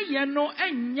ya no,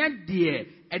 and yet dear,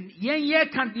 and yen ye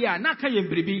can't dear, not kayan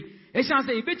baby. e chance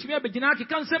e betumi abegina ke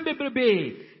kan sem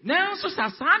bebrebe na nso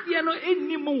sasade no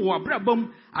ennim wo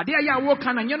abrabom ade aya wo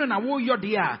ka na nyeno na wo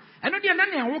yode a eno de na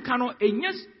na wo ka no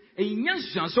enya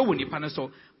so wo nipa no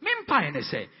so mempa ene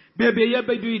se bebe ye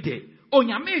bedu ide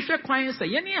onyame hwe kwan se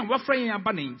ye ne en wafra yen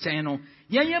aba ne nchen no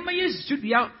ye ma yesu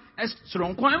dua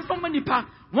esronko enfama nipa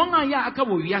won aya aka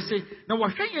wo wiase na wo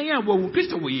hwe yen a wo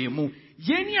Kristo wo yemu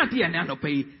yeni ade ane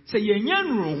anopai se yenya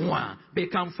nuru ho a be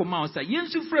kan foma sa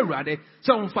yensu fra urade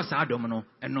se on fa sa adom no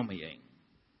enom yen.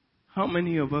 How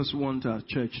many of us want our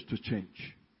church to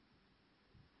change?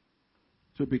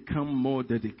 To become more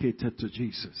dedicated to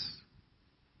Jesus?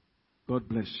 God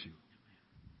bless you.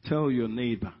 Tell your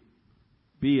neighbor,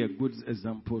 be a good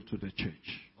example to the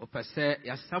church. Opase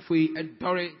yasafui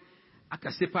edore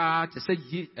akasepa te se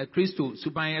Kristo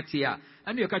suban etia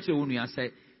anu yoka kire wonu ya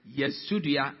se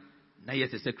yesudua na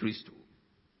yetese Kristo.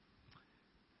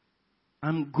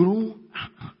 I'm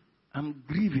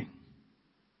grieving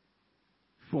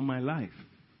for my life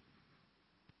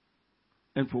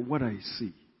and for what I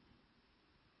see.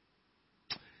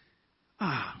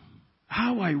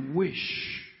 How I wish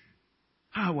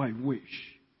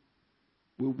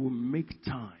we will make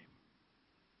time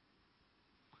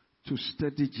to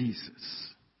study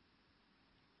Jesus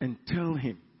and tell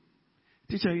him,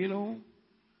 teacher,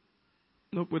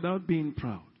 look, without being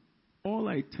proud, all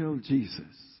I tell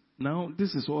Jesus, now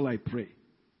this is all I pray.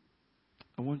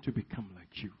 I want to become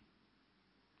like you.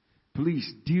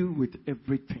 Please deal with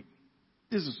everything.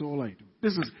 This is all I do.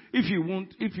 This is, if you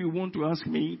want to ask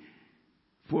me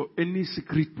for any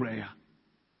secret prayer,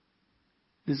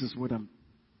 this is what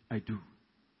I do.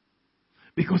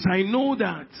 Because I know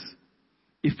that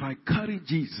if I carry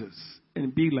Jesus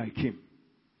and be like him,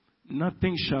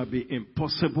 nothing shall be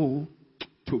impossible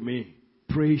to me.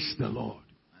 Praise the Lord.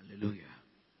 Hallelujah.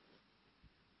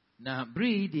 Now,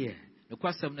 breathe here. The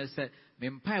question is, me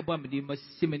mpa ebo me ma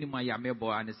simeni ma ya me bo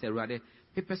an say rade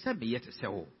pepesa me yet say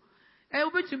o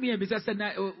obetumi e bisa say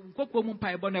na kokko mu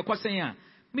mpa ebo na ekosen a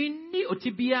me ni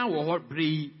otibia wo ho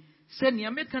brei say ne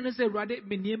me kan say rade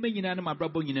me ne nyina na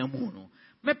mabrabo nyina mu no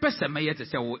me pesa me yet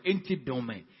say o enti dom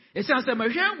me e say say me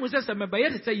hwan hu say me ba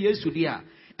yet say Yesu dia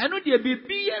eno de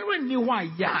bibia renni ho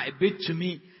aya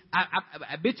ebetumi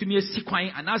abetumi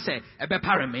esikwan anase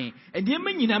ebepareme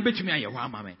endiema nyina betumi aye ho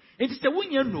amame enti se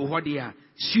wonya no ho de a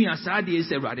sua saade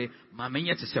ese urade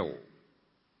mamenye te se wo.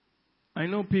 I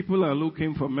know people are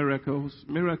looking for miracles.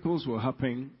 Miracles will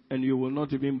happen and you will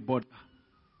not even bother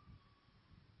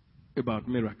about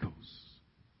miracles.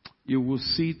 You will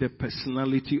see the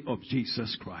personality of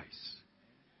Jesus Christ.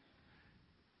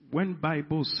 When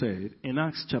Bible said in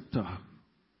Acts chapter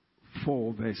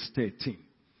 4 verse 13,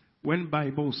 when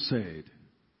Bible said,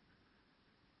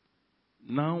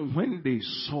 now when they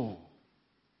saw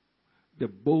the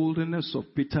boldness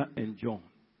of Peter and John,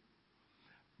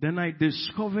 then I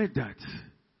discovered that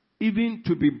even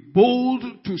to be bold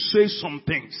to say some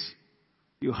things,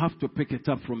 you have to pick it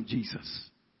up from Jesus.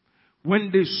 When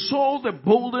they saw the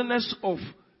boldness of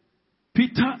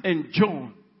Peter and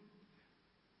John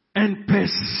and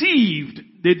perceived,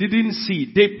 they didn't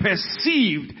see, they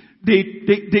perceived,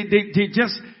 they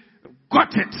just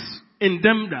got it in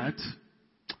them that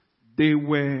they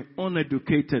were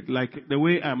uneducated, like the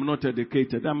way I'm not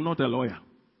educated. I'm not a lawyer.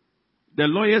 The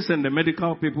lawyers and the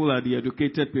medical people are the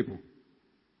educated people.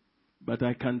 But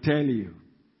I can tell you,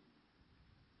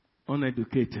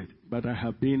 uneducated, but I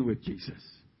have been with Jesus.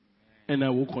 And I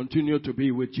will continue to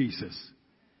be with Jesus.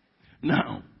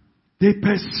 Now, they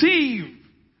perceived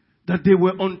that they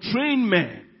were untrained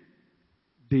men.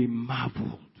 They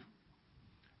marveled.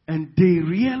 And they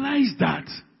realized that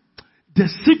the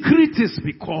secret is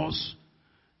because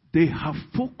they have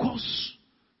focused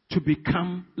to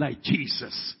become like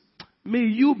Jesus. May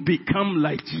you become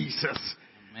like Jesus.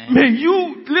 Amen. May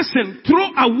you,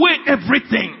 throw away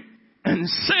everything and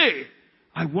say,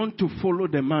 I want to follow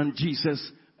the man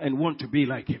Jesus and want to be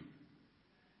like him.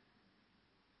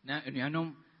 Now, you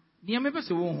know,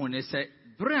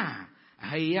 bra,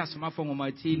 I asked my former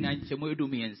Martin and Chemodu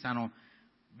me and Sano.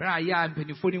 Bra, ya and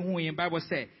Pennyphone who in Bible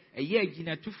say, a year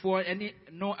gina 2-4 and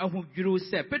no Ahu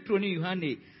say, Petroni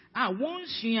Yohane, won't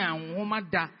she and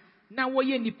Womada, now what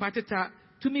ye patata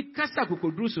to me casta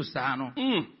cucudruso sano.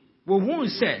 Wo won't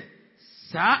say,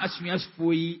 Sa as me as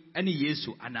for ye any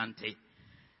yesu anante.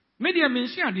 Media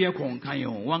mention dear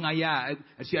concayo, one aya,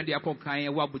 as you dear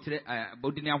concayo, wabutre,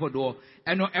 bodina hodo,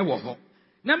 and no ewo.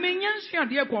 Na menyansia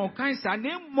de kwa kan sa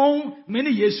ne mon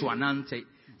many yesu anante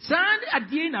san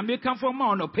ade na me kan for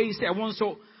ma no pay say won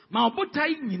so ma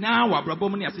obotai nyina wa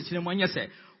brabom ne asechire mo anya se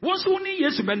Once only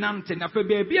yes, Benante, na for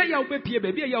baby, I will be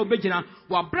baby, I will be Jana,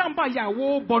 while Bramba ya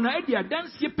wo bona edia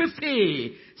dance ye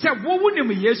pefe. Say, what would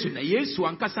you yes, and yes,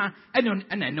 one cassa,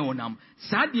 and I know nam.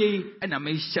 Sadie, and I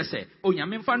may say, oh,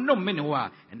 Yamin fan no menua,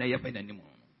 and I have been anymore.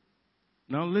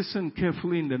 Now listen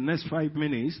carefully in the next 5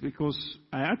 minutes, because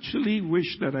I actually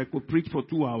wish that I could preach for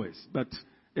 2 hours, but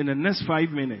in the next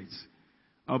 5 minutes,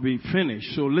 I'll be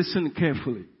finished. So listen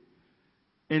carefully.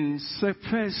 In 1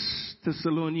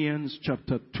 Thessalonians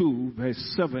chapter 2,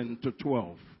 verse 7 to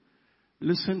 12,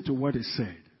 listen to what is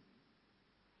said.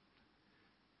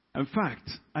 In fact,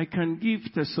 I can give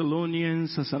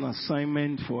Thessalonians as an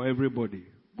assignment for everybody.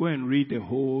 Go and read the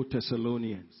whole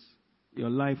Thessalonians. Your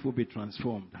life will be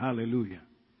transformed. Hallelujah.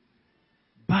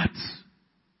 But,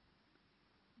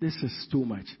 this is too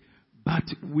much. But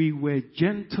we were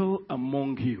gentle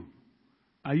among you.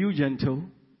 Are you gentle?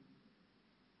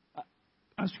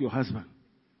 Ask your husband.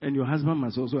 And your husband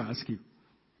must also ask you.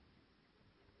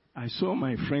 I saw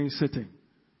my friend sitting.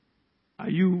 Why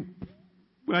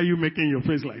are you making your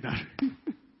face like that?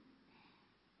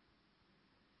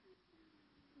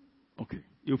 Okay,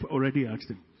 you've already asked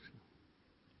him.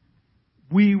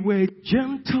 We were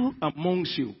gentle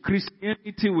amongst you.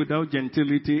 Christianity without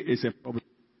gentility is a problem.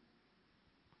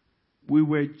 We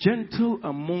were gentle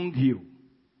among you.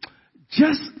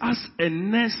 Just as a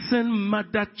nursing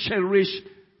mother cherishes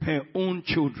her own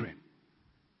children.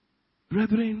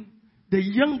 Brethren, the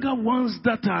younger ones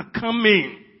that are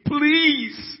coming,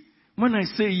 please, when I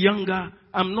say younger,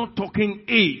 I'm not talking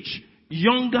age.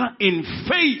 Younger in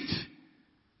faith.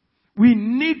 We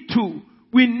need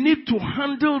to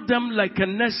handle them like a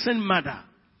nursing mother.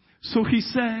 So he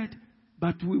said,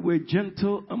 but we were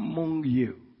gentle among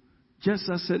you, just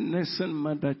as a nursing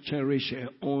mother cherishes her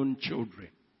own children.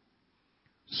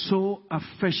 So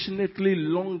affectionately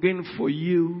longing for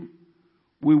you,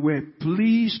 we were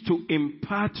pleased to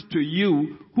impart to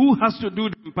you. Who has to do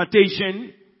the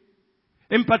impartation?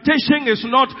 Impartation is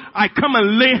not, I come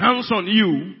and lay hands on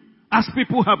you, as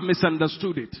people have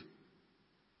misunderstood it.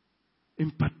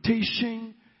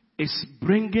 Impartation is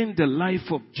bringing the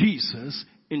life of Jesus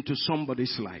into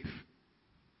somebody's life.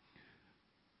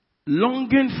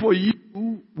 Longing for you,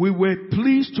 we were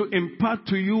pleased to impart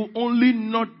to you only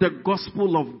not the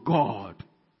gospel of God,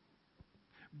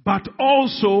 but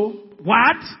also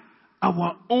what?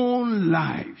 Our own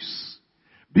lives,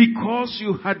 because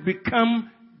you had become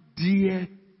dear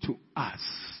to us.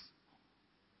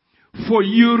 For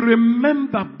you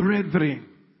remember, brethren,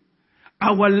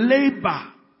 our labor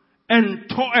and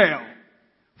toil,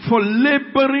 for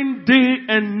laboring day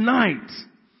and night,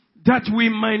 that we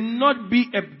might not be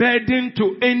a burden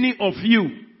to any of you.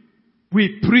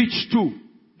 We preach to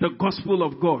the gospel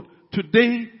of God.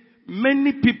 Today,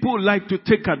 many people like to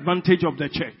take advantage of the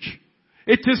church.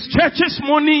 It is church's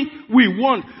money we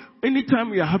want. Anytime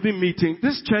we are having meeting,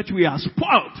 this church we are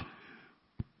spoiled.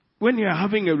 When you are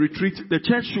having a retreat, the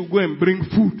church should go and bring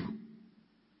food.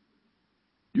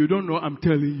 You don't know, I'm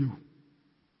telling you.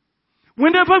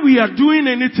 Whenever we are doing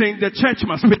anything, the church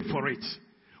must pay for it.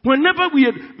 Whenever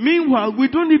meanwhile, we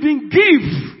don't even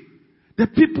give. The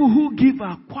people who give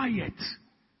are quiet.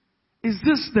 Is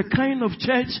this the kind of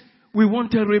church we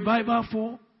want a revival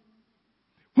for?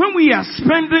 When we are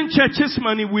spending church's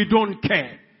money, we don't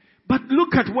care. But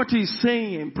look at what he's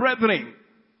saying, brethren.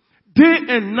 Day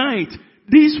and night,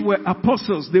 these were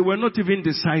apostles. They were not even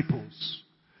disciples.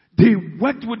 They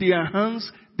worked with their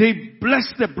hands. They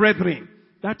blessed the brethren.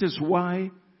 That is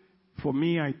why, for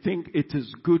me, I think it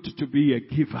is good to be a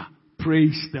giver.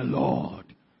 Praise the Lord.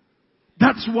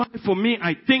 That's why, for me,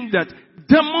 I think that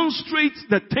demonstrates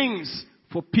the things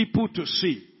for people to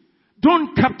see.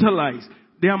 Don't capitalize.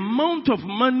 The amount of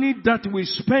money that we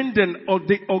spend on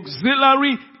the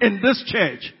auxiliary in this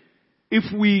church, if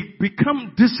we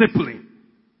become disciplined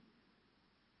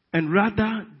and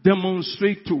rather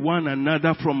demonstrate to one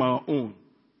another from our own,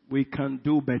 we can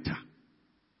do better.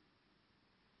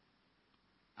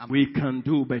 We can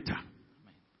do better.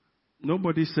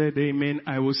 Nobody said amen.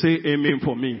 I will say amen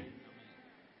for me.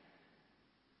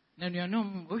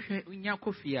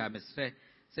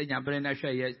 Say Yabrena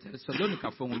Shay, Salonica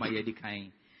Fong, my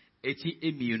Edicain, Eti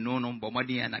Emu, no,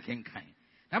 Bomadi and I can kind.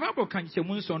 Nababo can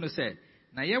Munson said,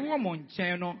 Naya woman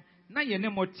channel, Naya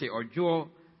Nemote or Joe,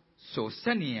 so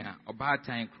Senia or bad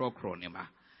time crocronima.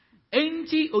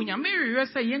 Ain't ye on your Mary,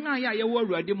 say, Yana, ya were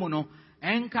Radimono,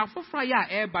 enka fofra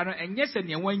ya eba no enye se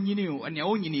ne wanyini o ne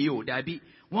onyini yo dabi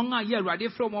won a ye awurade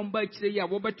from won ba kire ya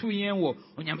wo beto yen wo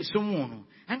onyamesom no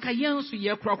enka yen so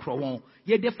ye krokro won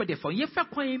ye defo ye fa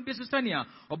kwan bi so sane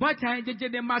oba tan jeje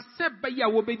de maseba ya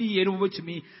wo bedi ye no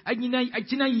wotumi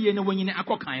agina ye no wonyini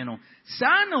akokan no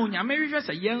saa na onyame hwehwe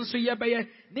se yen so ye beye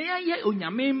ne ye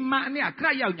onyame ma ne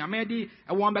akra ya onyame de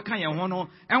won be kan ye ho no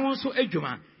enwo so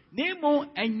adwuma nemo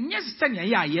enye sane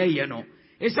ya ye no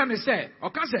esane se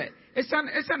oka se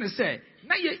esane se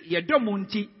na ye domo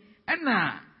nti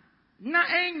na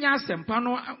enya sempa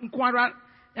no nkwara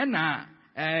na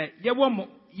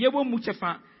yewo mu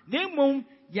chefa nemo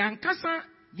yankasa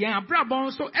yan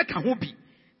abrabon so eka ho bi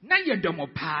na ye domo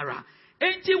para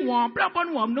enti won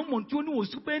abrabon won no montu no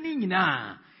osupa ni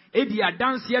nyina edi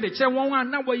adanse ye de che won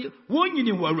an na won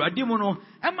nyini wo awurade mu no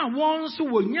ema won so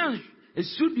wonyan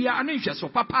esudua anu hweso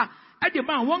papa ade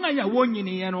ma won aya won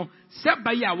nyini ye no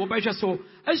seba ya wo behwe so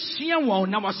asua won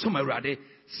na wasom awurade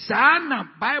saa na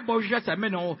bible hwese me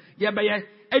no ye beye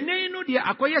eni no de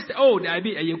akoye se oh da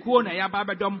bi ayekuo na ya ba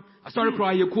bedom asori kro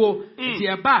ayekuo ti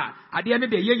e ba ade ne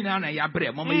de ye nyina na ya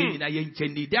bre mama ye nyina ye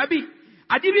nchendi da bi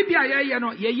ade bi bia ye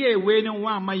no ye ewe no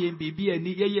wa ma ye bibi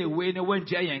ani ye ewe no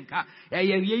wantua ye nka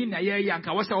ye na ye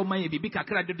yanka wo se wo ma ye bibi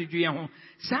kakra de dudwe ho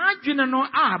saa dwene no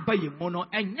aba ye mu no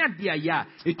enya de aya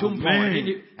etumpo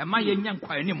ni e ma ye nya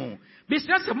nkwa ni mu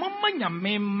business mama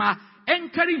nyame ma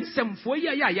enkari semfo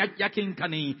ya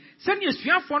kenkani sani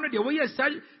esuafo no de wo ye sa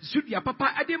zudia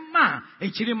papa ade ma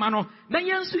enchiri ma no na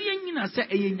yenso yenyina se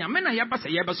eyenyame na yaba se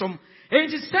yebesom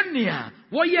enti sania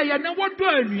wo ye ya na wodo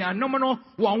anuanom no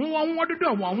won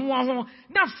wododo won ho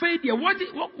na fe de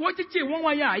wo chiche won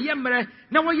wa ya yemre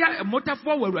na wo ya motafo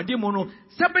wa awurade mu no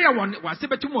sebe ya won wase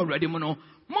betum awurade mu no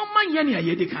momma ye ne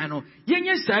ye de kan no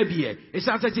yenye saa bie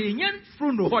esase che yenye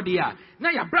fru no hode ya na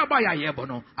ya braba ya yebo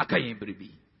no aka yen bribi.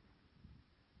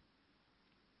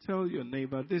 Tell your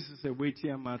neighbor, this is a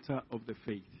weightier matter of the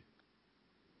faith.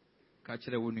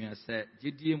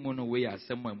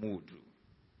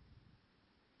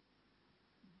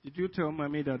 Did you tell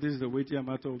mommy that this is a weightier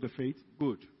matter of the faith?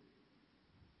 Good.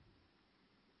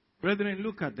 Brethren,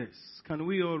 look at this. Can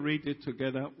we all read it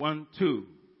together? 1, 2.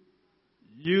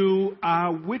 You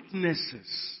are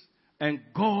witnesses, and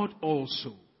God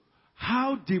also,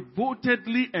 how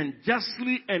devotedly and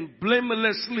justly and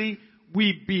blamelessly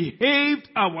we behaved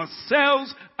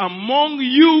ourselves among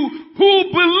you who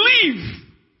believe.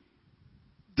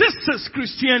 This is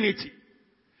Christianity.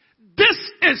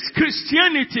 This is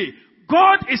Christianity.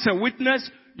 God is a witness.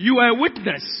 You are a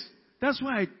witness. That's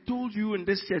why I told you in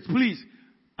this church, please,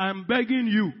 I'm begging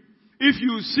you, if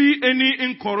you see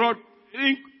anything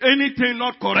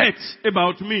not correct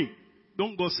about me,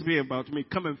 don't gossip about me.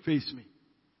 Come and face me.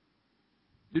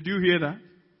 Did you hear that?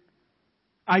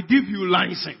 I give you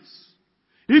license.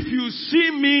 If you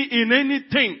see me in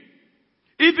anything,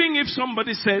 even if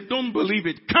somebody said, don't believe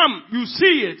it, come, you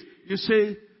see it, you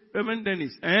say, Reverend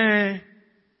Dennis,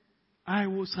 I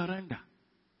will surrender.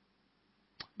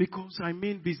 Because I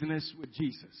mean business with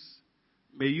Jesus.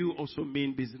 May you also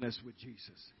mean business with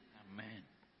Jesus. Amen.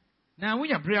 Now, when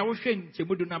you pray, I will say,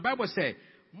 the Bible says,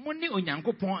 Money on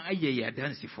Yankopon aye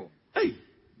danceful. Hey!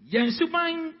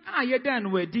 Yansuban aye dan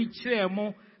we di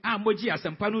chemo, moji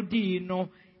asampano di no.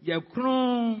 Ye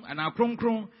kron and our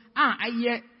kron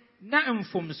aye na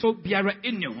mfom so biara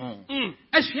enne ho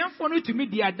asuafo no tumi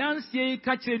dia dance ye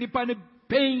ka kire nipa ne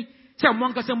pen che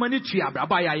monka se mani tua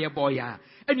abraba ya ye boya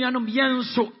anuanom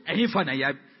yenso ehifa na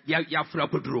ya fra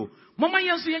koduro mama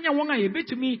yenso yenya won aye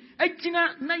betumi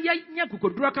agina na ya nya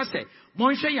kokoduro aka se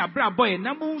monhwe ya abraba ye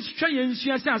na monhwe ye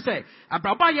nsua se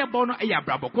abraba ye bo no ya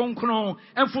abraba konkron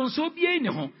emfonso bie ne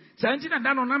ho santi na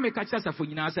da no na me ka kire asafo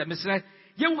nyina se mesre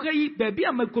Yewukai baby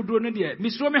a makodro no de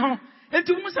misro me ho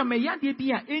enti hu sa me yade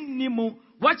bia ennimu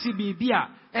wachi bibia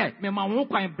me ma wo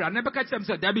kwan bra na beka kyem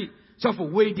se dabi so for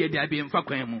Weightier dabi mfa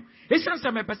kwan mu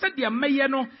esansa me pese de meye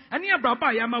no ane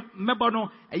abraba ya mebo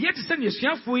no eye te se ne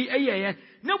suafo yi eyeye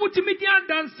na wutimi di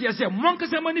dance ye se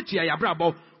monkasa mani tua ya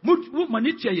brabo mu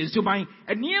mani tua ye suban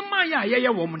eniema ya yeye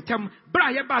wo mntem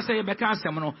bra ye ba se ye beka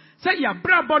asem no se ya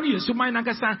brabo no ye suban na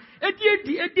kasa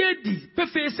edi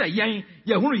pefe se yen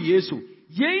ye hunu Yesu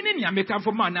ye ni ameka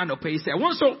for man na no pay say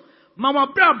won so mama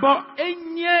brabo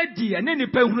enye di ene ni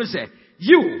pe hunu se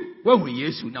you wa hu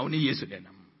Yesu na oni Yesu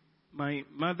denam. My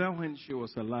mother, when she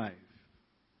was alive,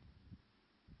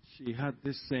 she had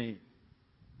this saying: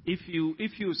 if you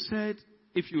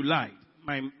lied,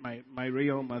 my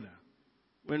real mother,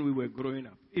 when we were growing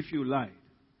up, if you lied,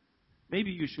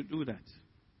 maybe you should do that.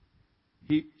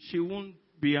 She won't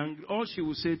be angry. All she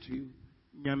will say to you,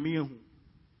 Nyamiyahu.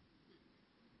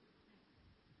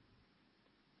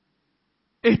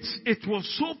 It was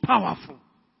so powerful.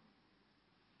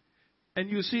 And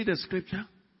you see the scripture?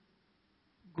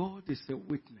 God is a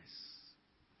witness.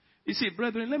 You see,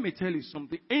 brethren, let me tell you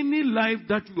something. Any life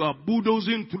that you are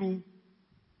bulldozing through,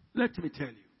 let me tell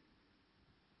you,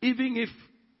 even if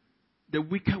the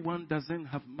weaker one doesn't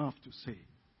have mouth to say,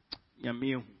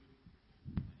 Yamiyahu,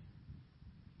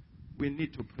 we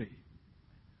need to pray.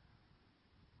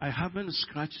 I haven't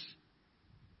scratched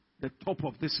the top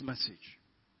of this message.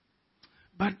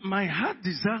 But my heart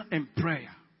desire and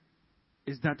prayer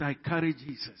is that I carry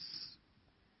Jesus.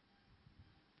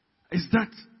 Is that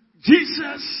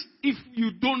Jesus, if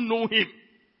you don't know him,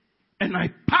 and I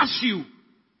pass you,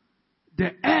 the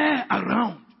air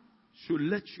around should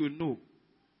let you know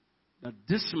that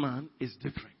this man is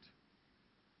different.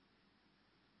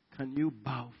 Can you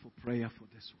bow for prayer for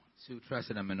this one? So trust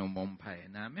in a man on Mompire.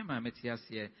 Now, Mamma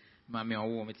Metiasia, Mamma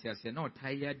or Metiasia, no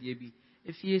tired, ye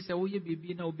if he is a way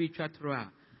be no be chatra.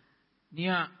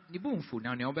 Near the boomful,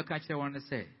 now never catch the one to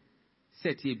say,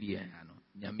 set ye be,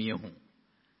 near me home.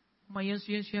 My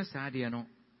ancient Sadiano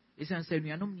is answered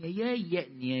me, I know me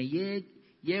yet near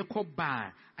ye cop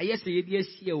bar. I yes, a dear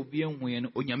sea will be on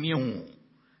when on your me home.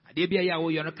 I dare be a yaw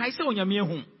on a kaiser on your me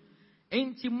home.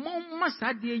 Ain't you mom must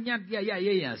have dear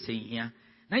ya saying here.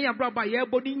 Now you brought by your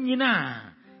body,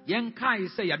 Nina. Young Kai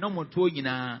say, I no more to you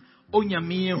now, on your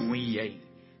me home ye.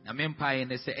 Now, Empire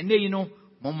and they say, and they know.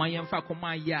 Mama yan fa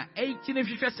koma ya 18 if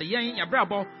you say yan ya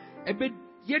brabo e be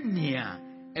yenia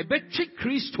e be twi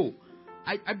Kristo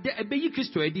e be yi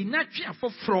Kristo e di na twi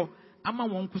afoforo ama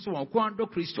won kuso won kwa do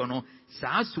Kristo no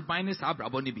saa suban ne saa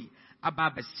brabo ne bi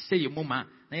aba be sey muma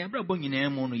na ya brabo nyina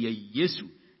mu no ye Yesu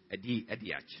e di a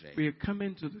kire. We are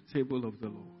coming to the table of the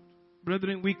Lord.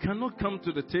 Brethren, we cannot come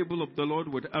to the table of the Lord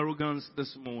with arrogance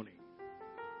this morning.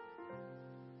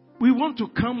 We want to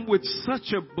come with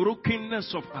such a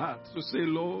brokenness of heart to say,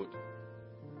 Lord,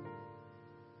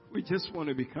 we just want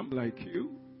to become like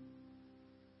you.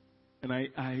 And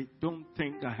I don't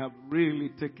think I have really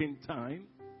taken time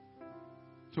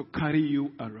to carry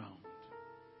you around.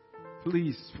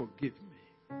 Please forgive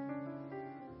me.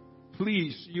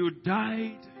 Please, you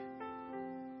died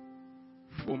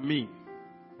for me,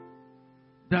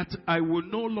 that I will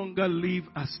no longer live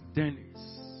as Dennis,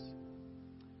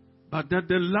 but that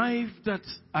the life that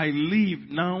I live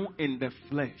now in the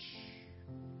flesh,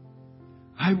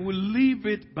 I will live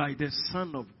it by the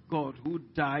Son of God who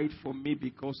died for me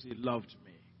because he loved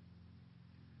me.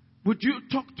 Would you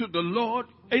talk to the Lord?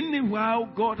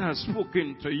 Anywhere God has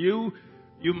spoken to you,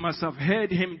 you must have heard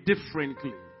him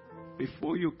differently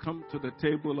before you come to the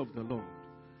table of the Lord.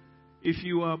 If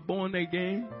you are born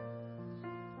again,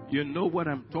 you know what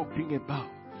I'm talking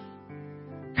about.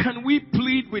 Can we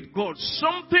plead with God?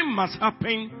 Something must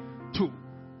happen to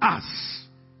us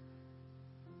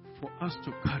for us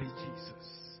to carry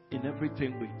Jesus in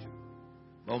everything we do.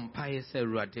 Bompire say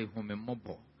rate home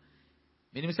mobo.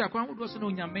 Meaning say akwan wodo so no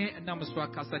nyame nam so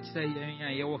akasa kire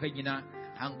yan ye wo hanyina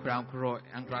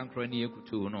ankran ni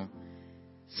ekutu no.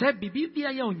 Say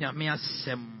bibia ya onyame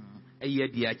asem eye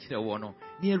di a kire wo no.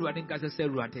 Ni Awurade nkasa say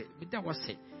Awurade bida wo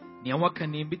se. Near what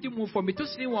can be to move for me to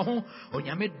see one on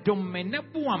Yame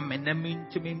Domenabu and Namin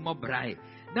to me mobrai.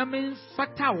 Namin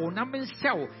Fatao, Namin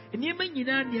Sell, and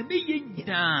Yemina,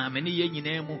 Yemina, many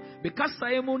yenemu, because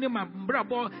I am only my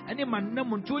brabo and in my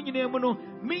namun to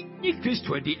Yenemono, me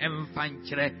Christo the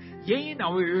Enfantre. Yea,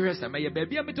 now I may a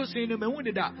baby to see no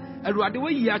wounded that. I rather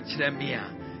way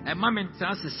yachremia. And Mamma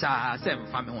Transa, same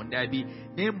family on Debbie,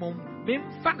 name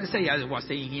Mim Fan say as I was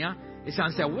saying here. It's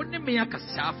answer wouldn't me a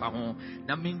casafa home,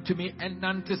 naming to me and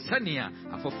none to Sania,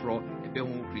 a fofro, a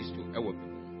behu Christo.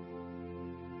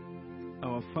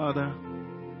 Our Father,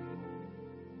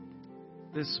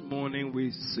 this morning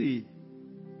we see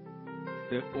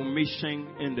the omission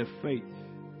in the faith.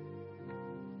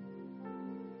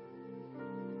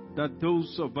 That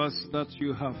those of us that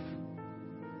you have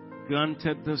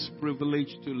granted this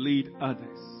privilege to lead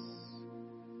others,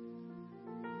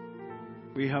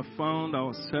 we have found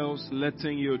ourselves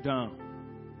letting you down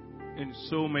in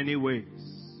so many ways.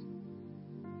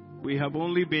 We have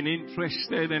only been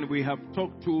interested and we have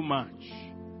talked too much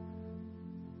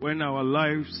when our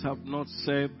lives have not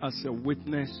served as a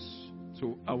witness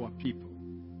to our people.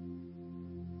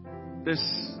 This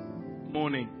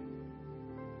morning,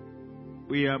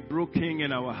 we are broken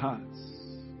in our hearts.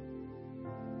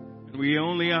 And we are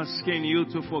only asking you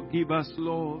to forgive us,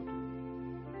 Lord.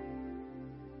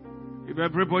 If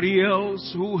everybody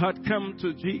else who had come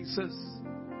to Jesus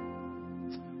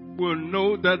will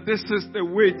know that this is the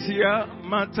weightier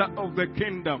matter of the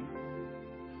kingdom,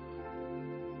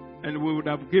 and we would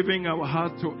have given our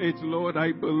heart to it, Lord,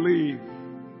 I believe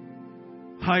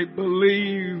I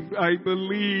believe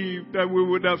that we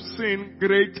would have seen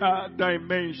greater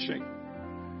dimension.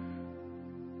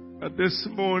 But this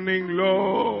morning,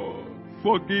 Lord,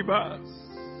 forgive us.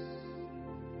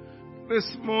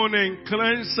 This morning,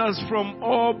 cleanse us from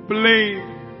all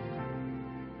blame.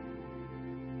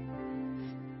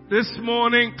 This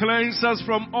morning, cleanse us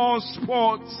from all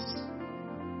sports.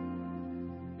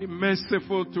 Be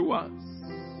merciful to us.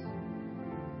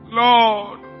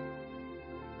 Lord,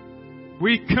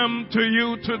 we come to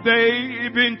you today,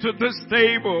 even to this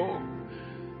table,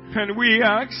 and we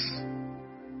ask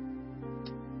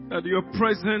that your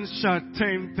presence shall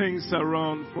turn things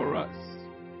around for us.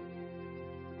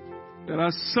 There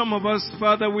are some of us,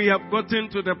 Father, we have gotten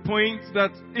to the point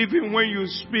that even when you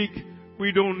speak,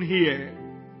 we don't hear.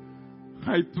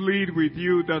 I plead with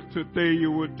you that today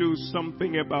you will do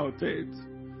something about it.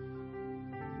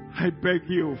 I beg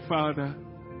you, Father,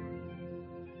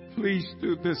 please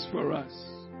do this for us.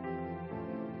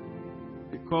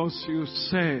 Because you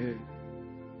said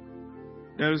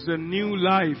there's a new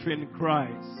life in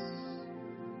Christ.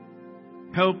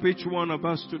 Help each one of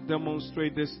us to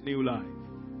demonstrate this new life.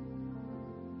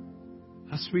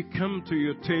 As we come to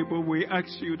your table, we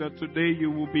ask you that today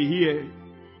you will be here.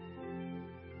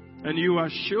 And you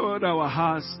assured our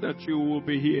hearts that you will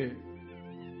be here.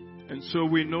 And so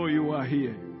we know you are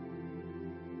here.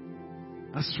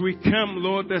 As we come,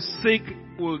 Lord, the sick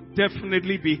will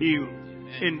definitely be healed.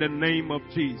 Amen. In the name of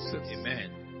Jesus.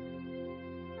 Amen.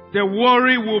 The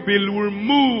worry will be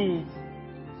removed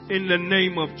in the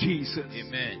name of Jesus.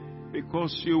 Amen.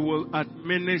 Because you will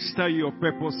administer your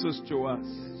purposes to us.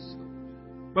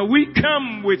 But we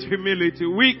come with humility.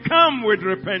 We come with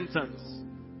repentance.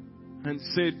 And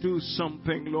say, do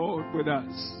something, Lord, with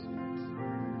us.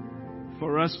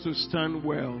 For us to stand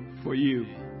well for you.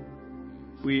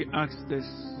 We ask this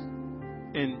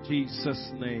in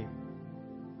Jesus' name.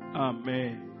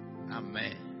 Amen.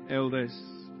 Amen. Elders.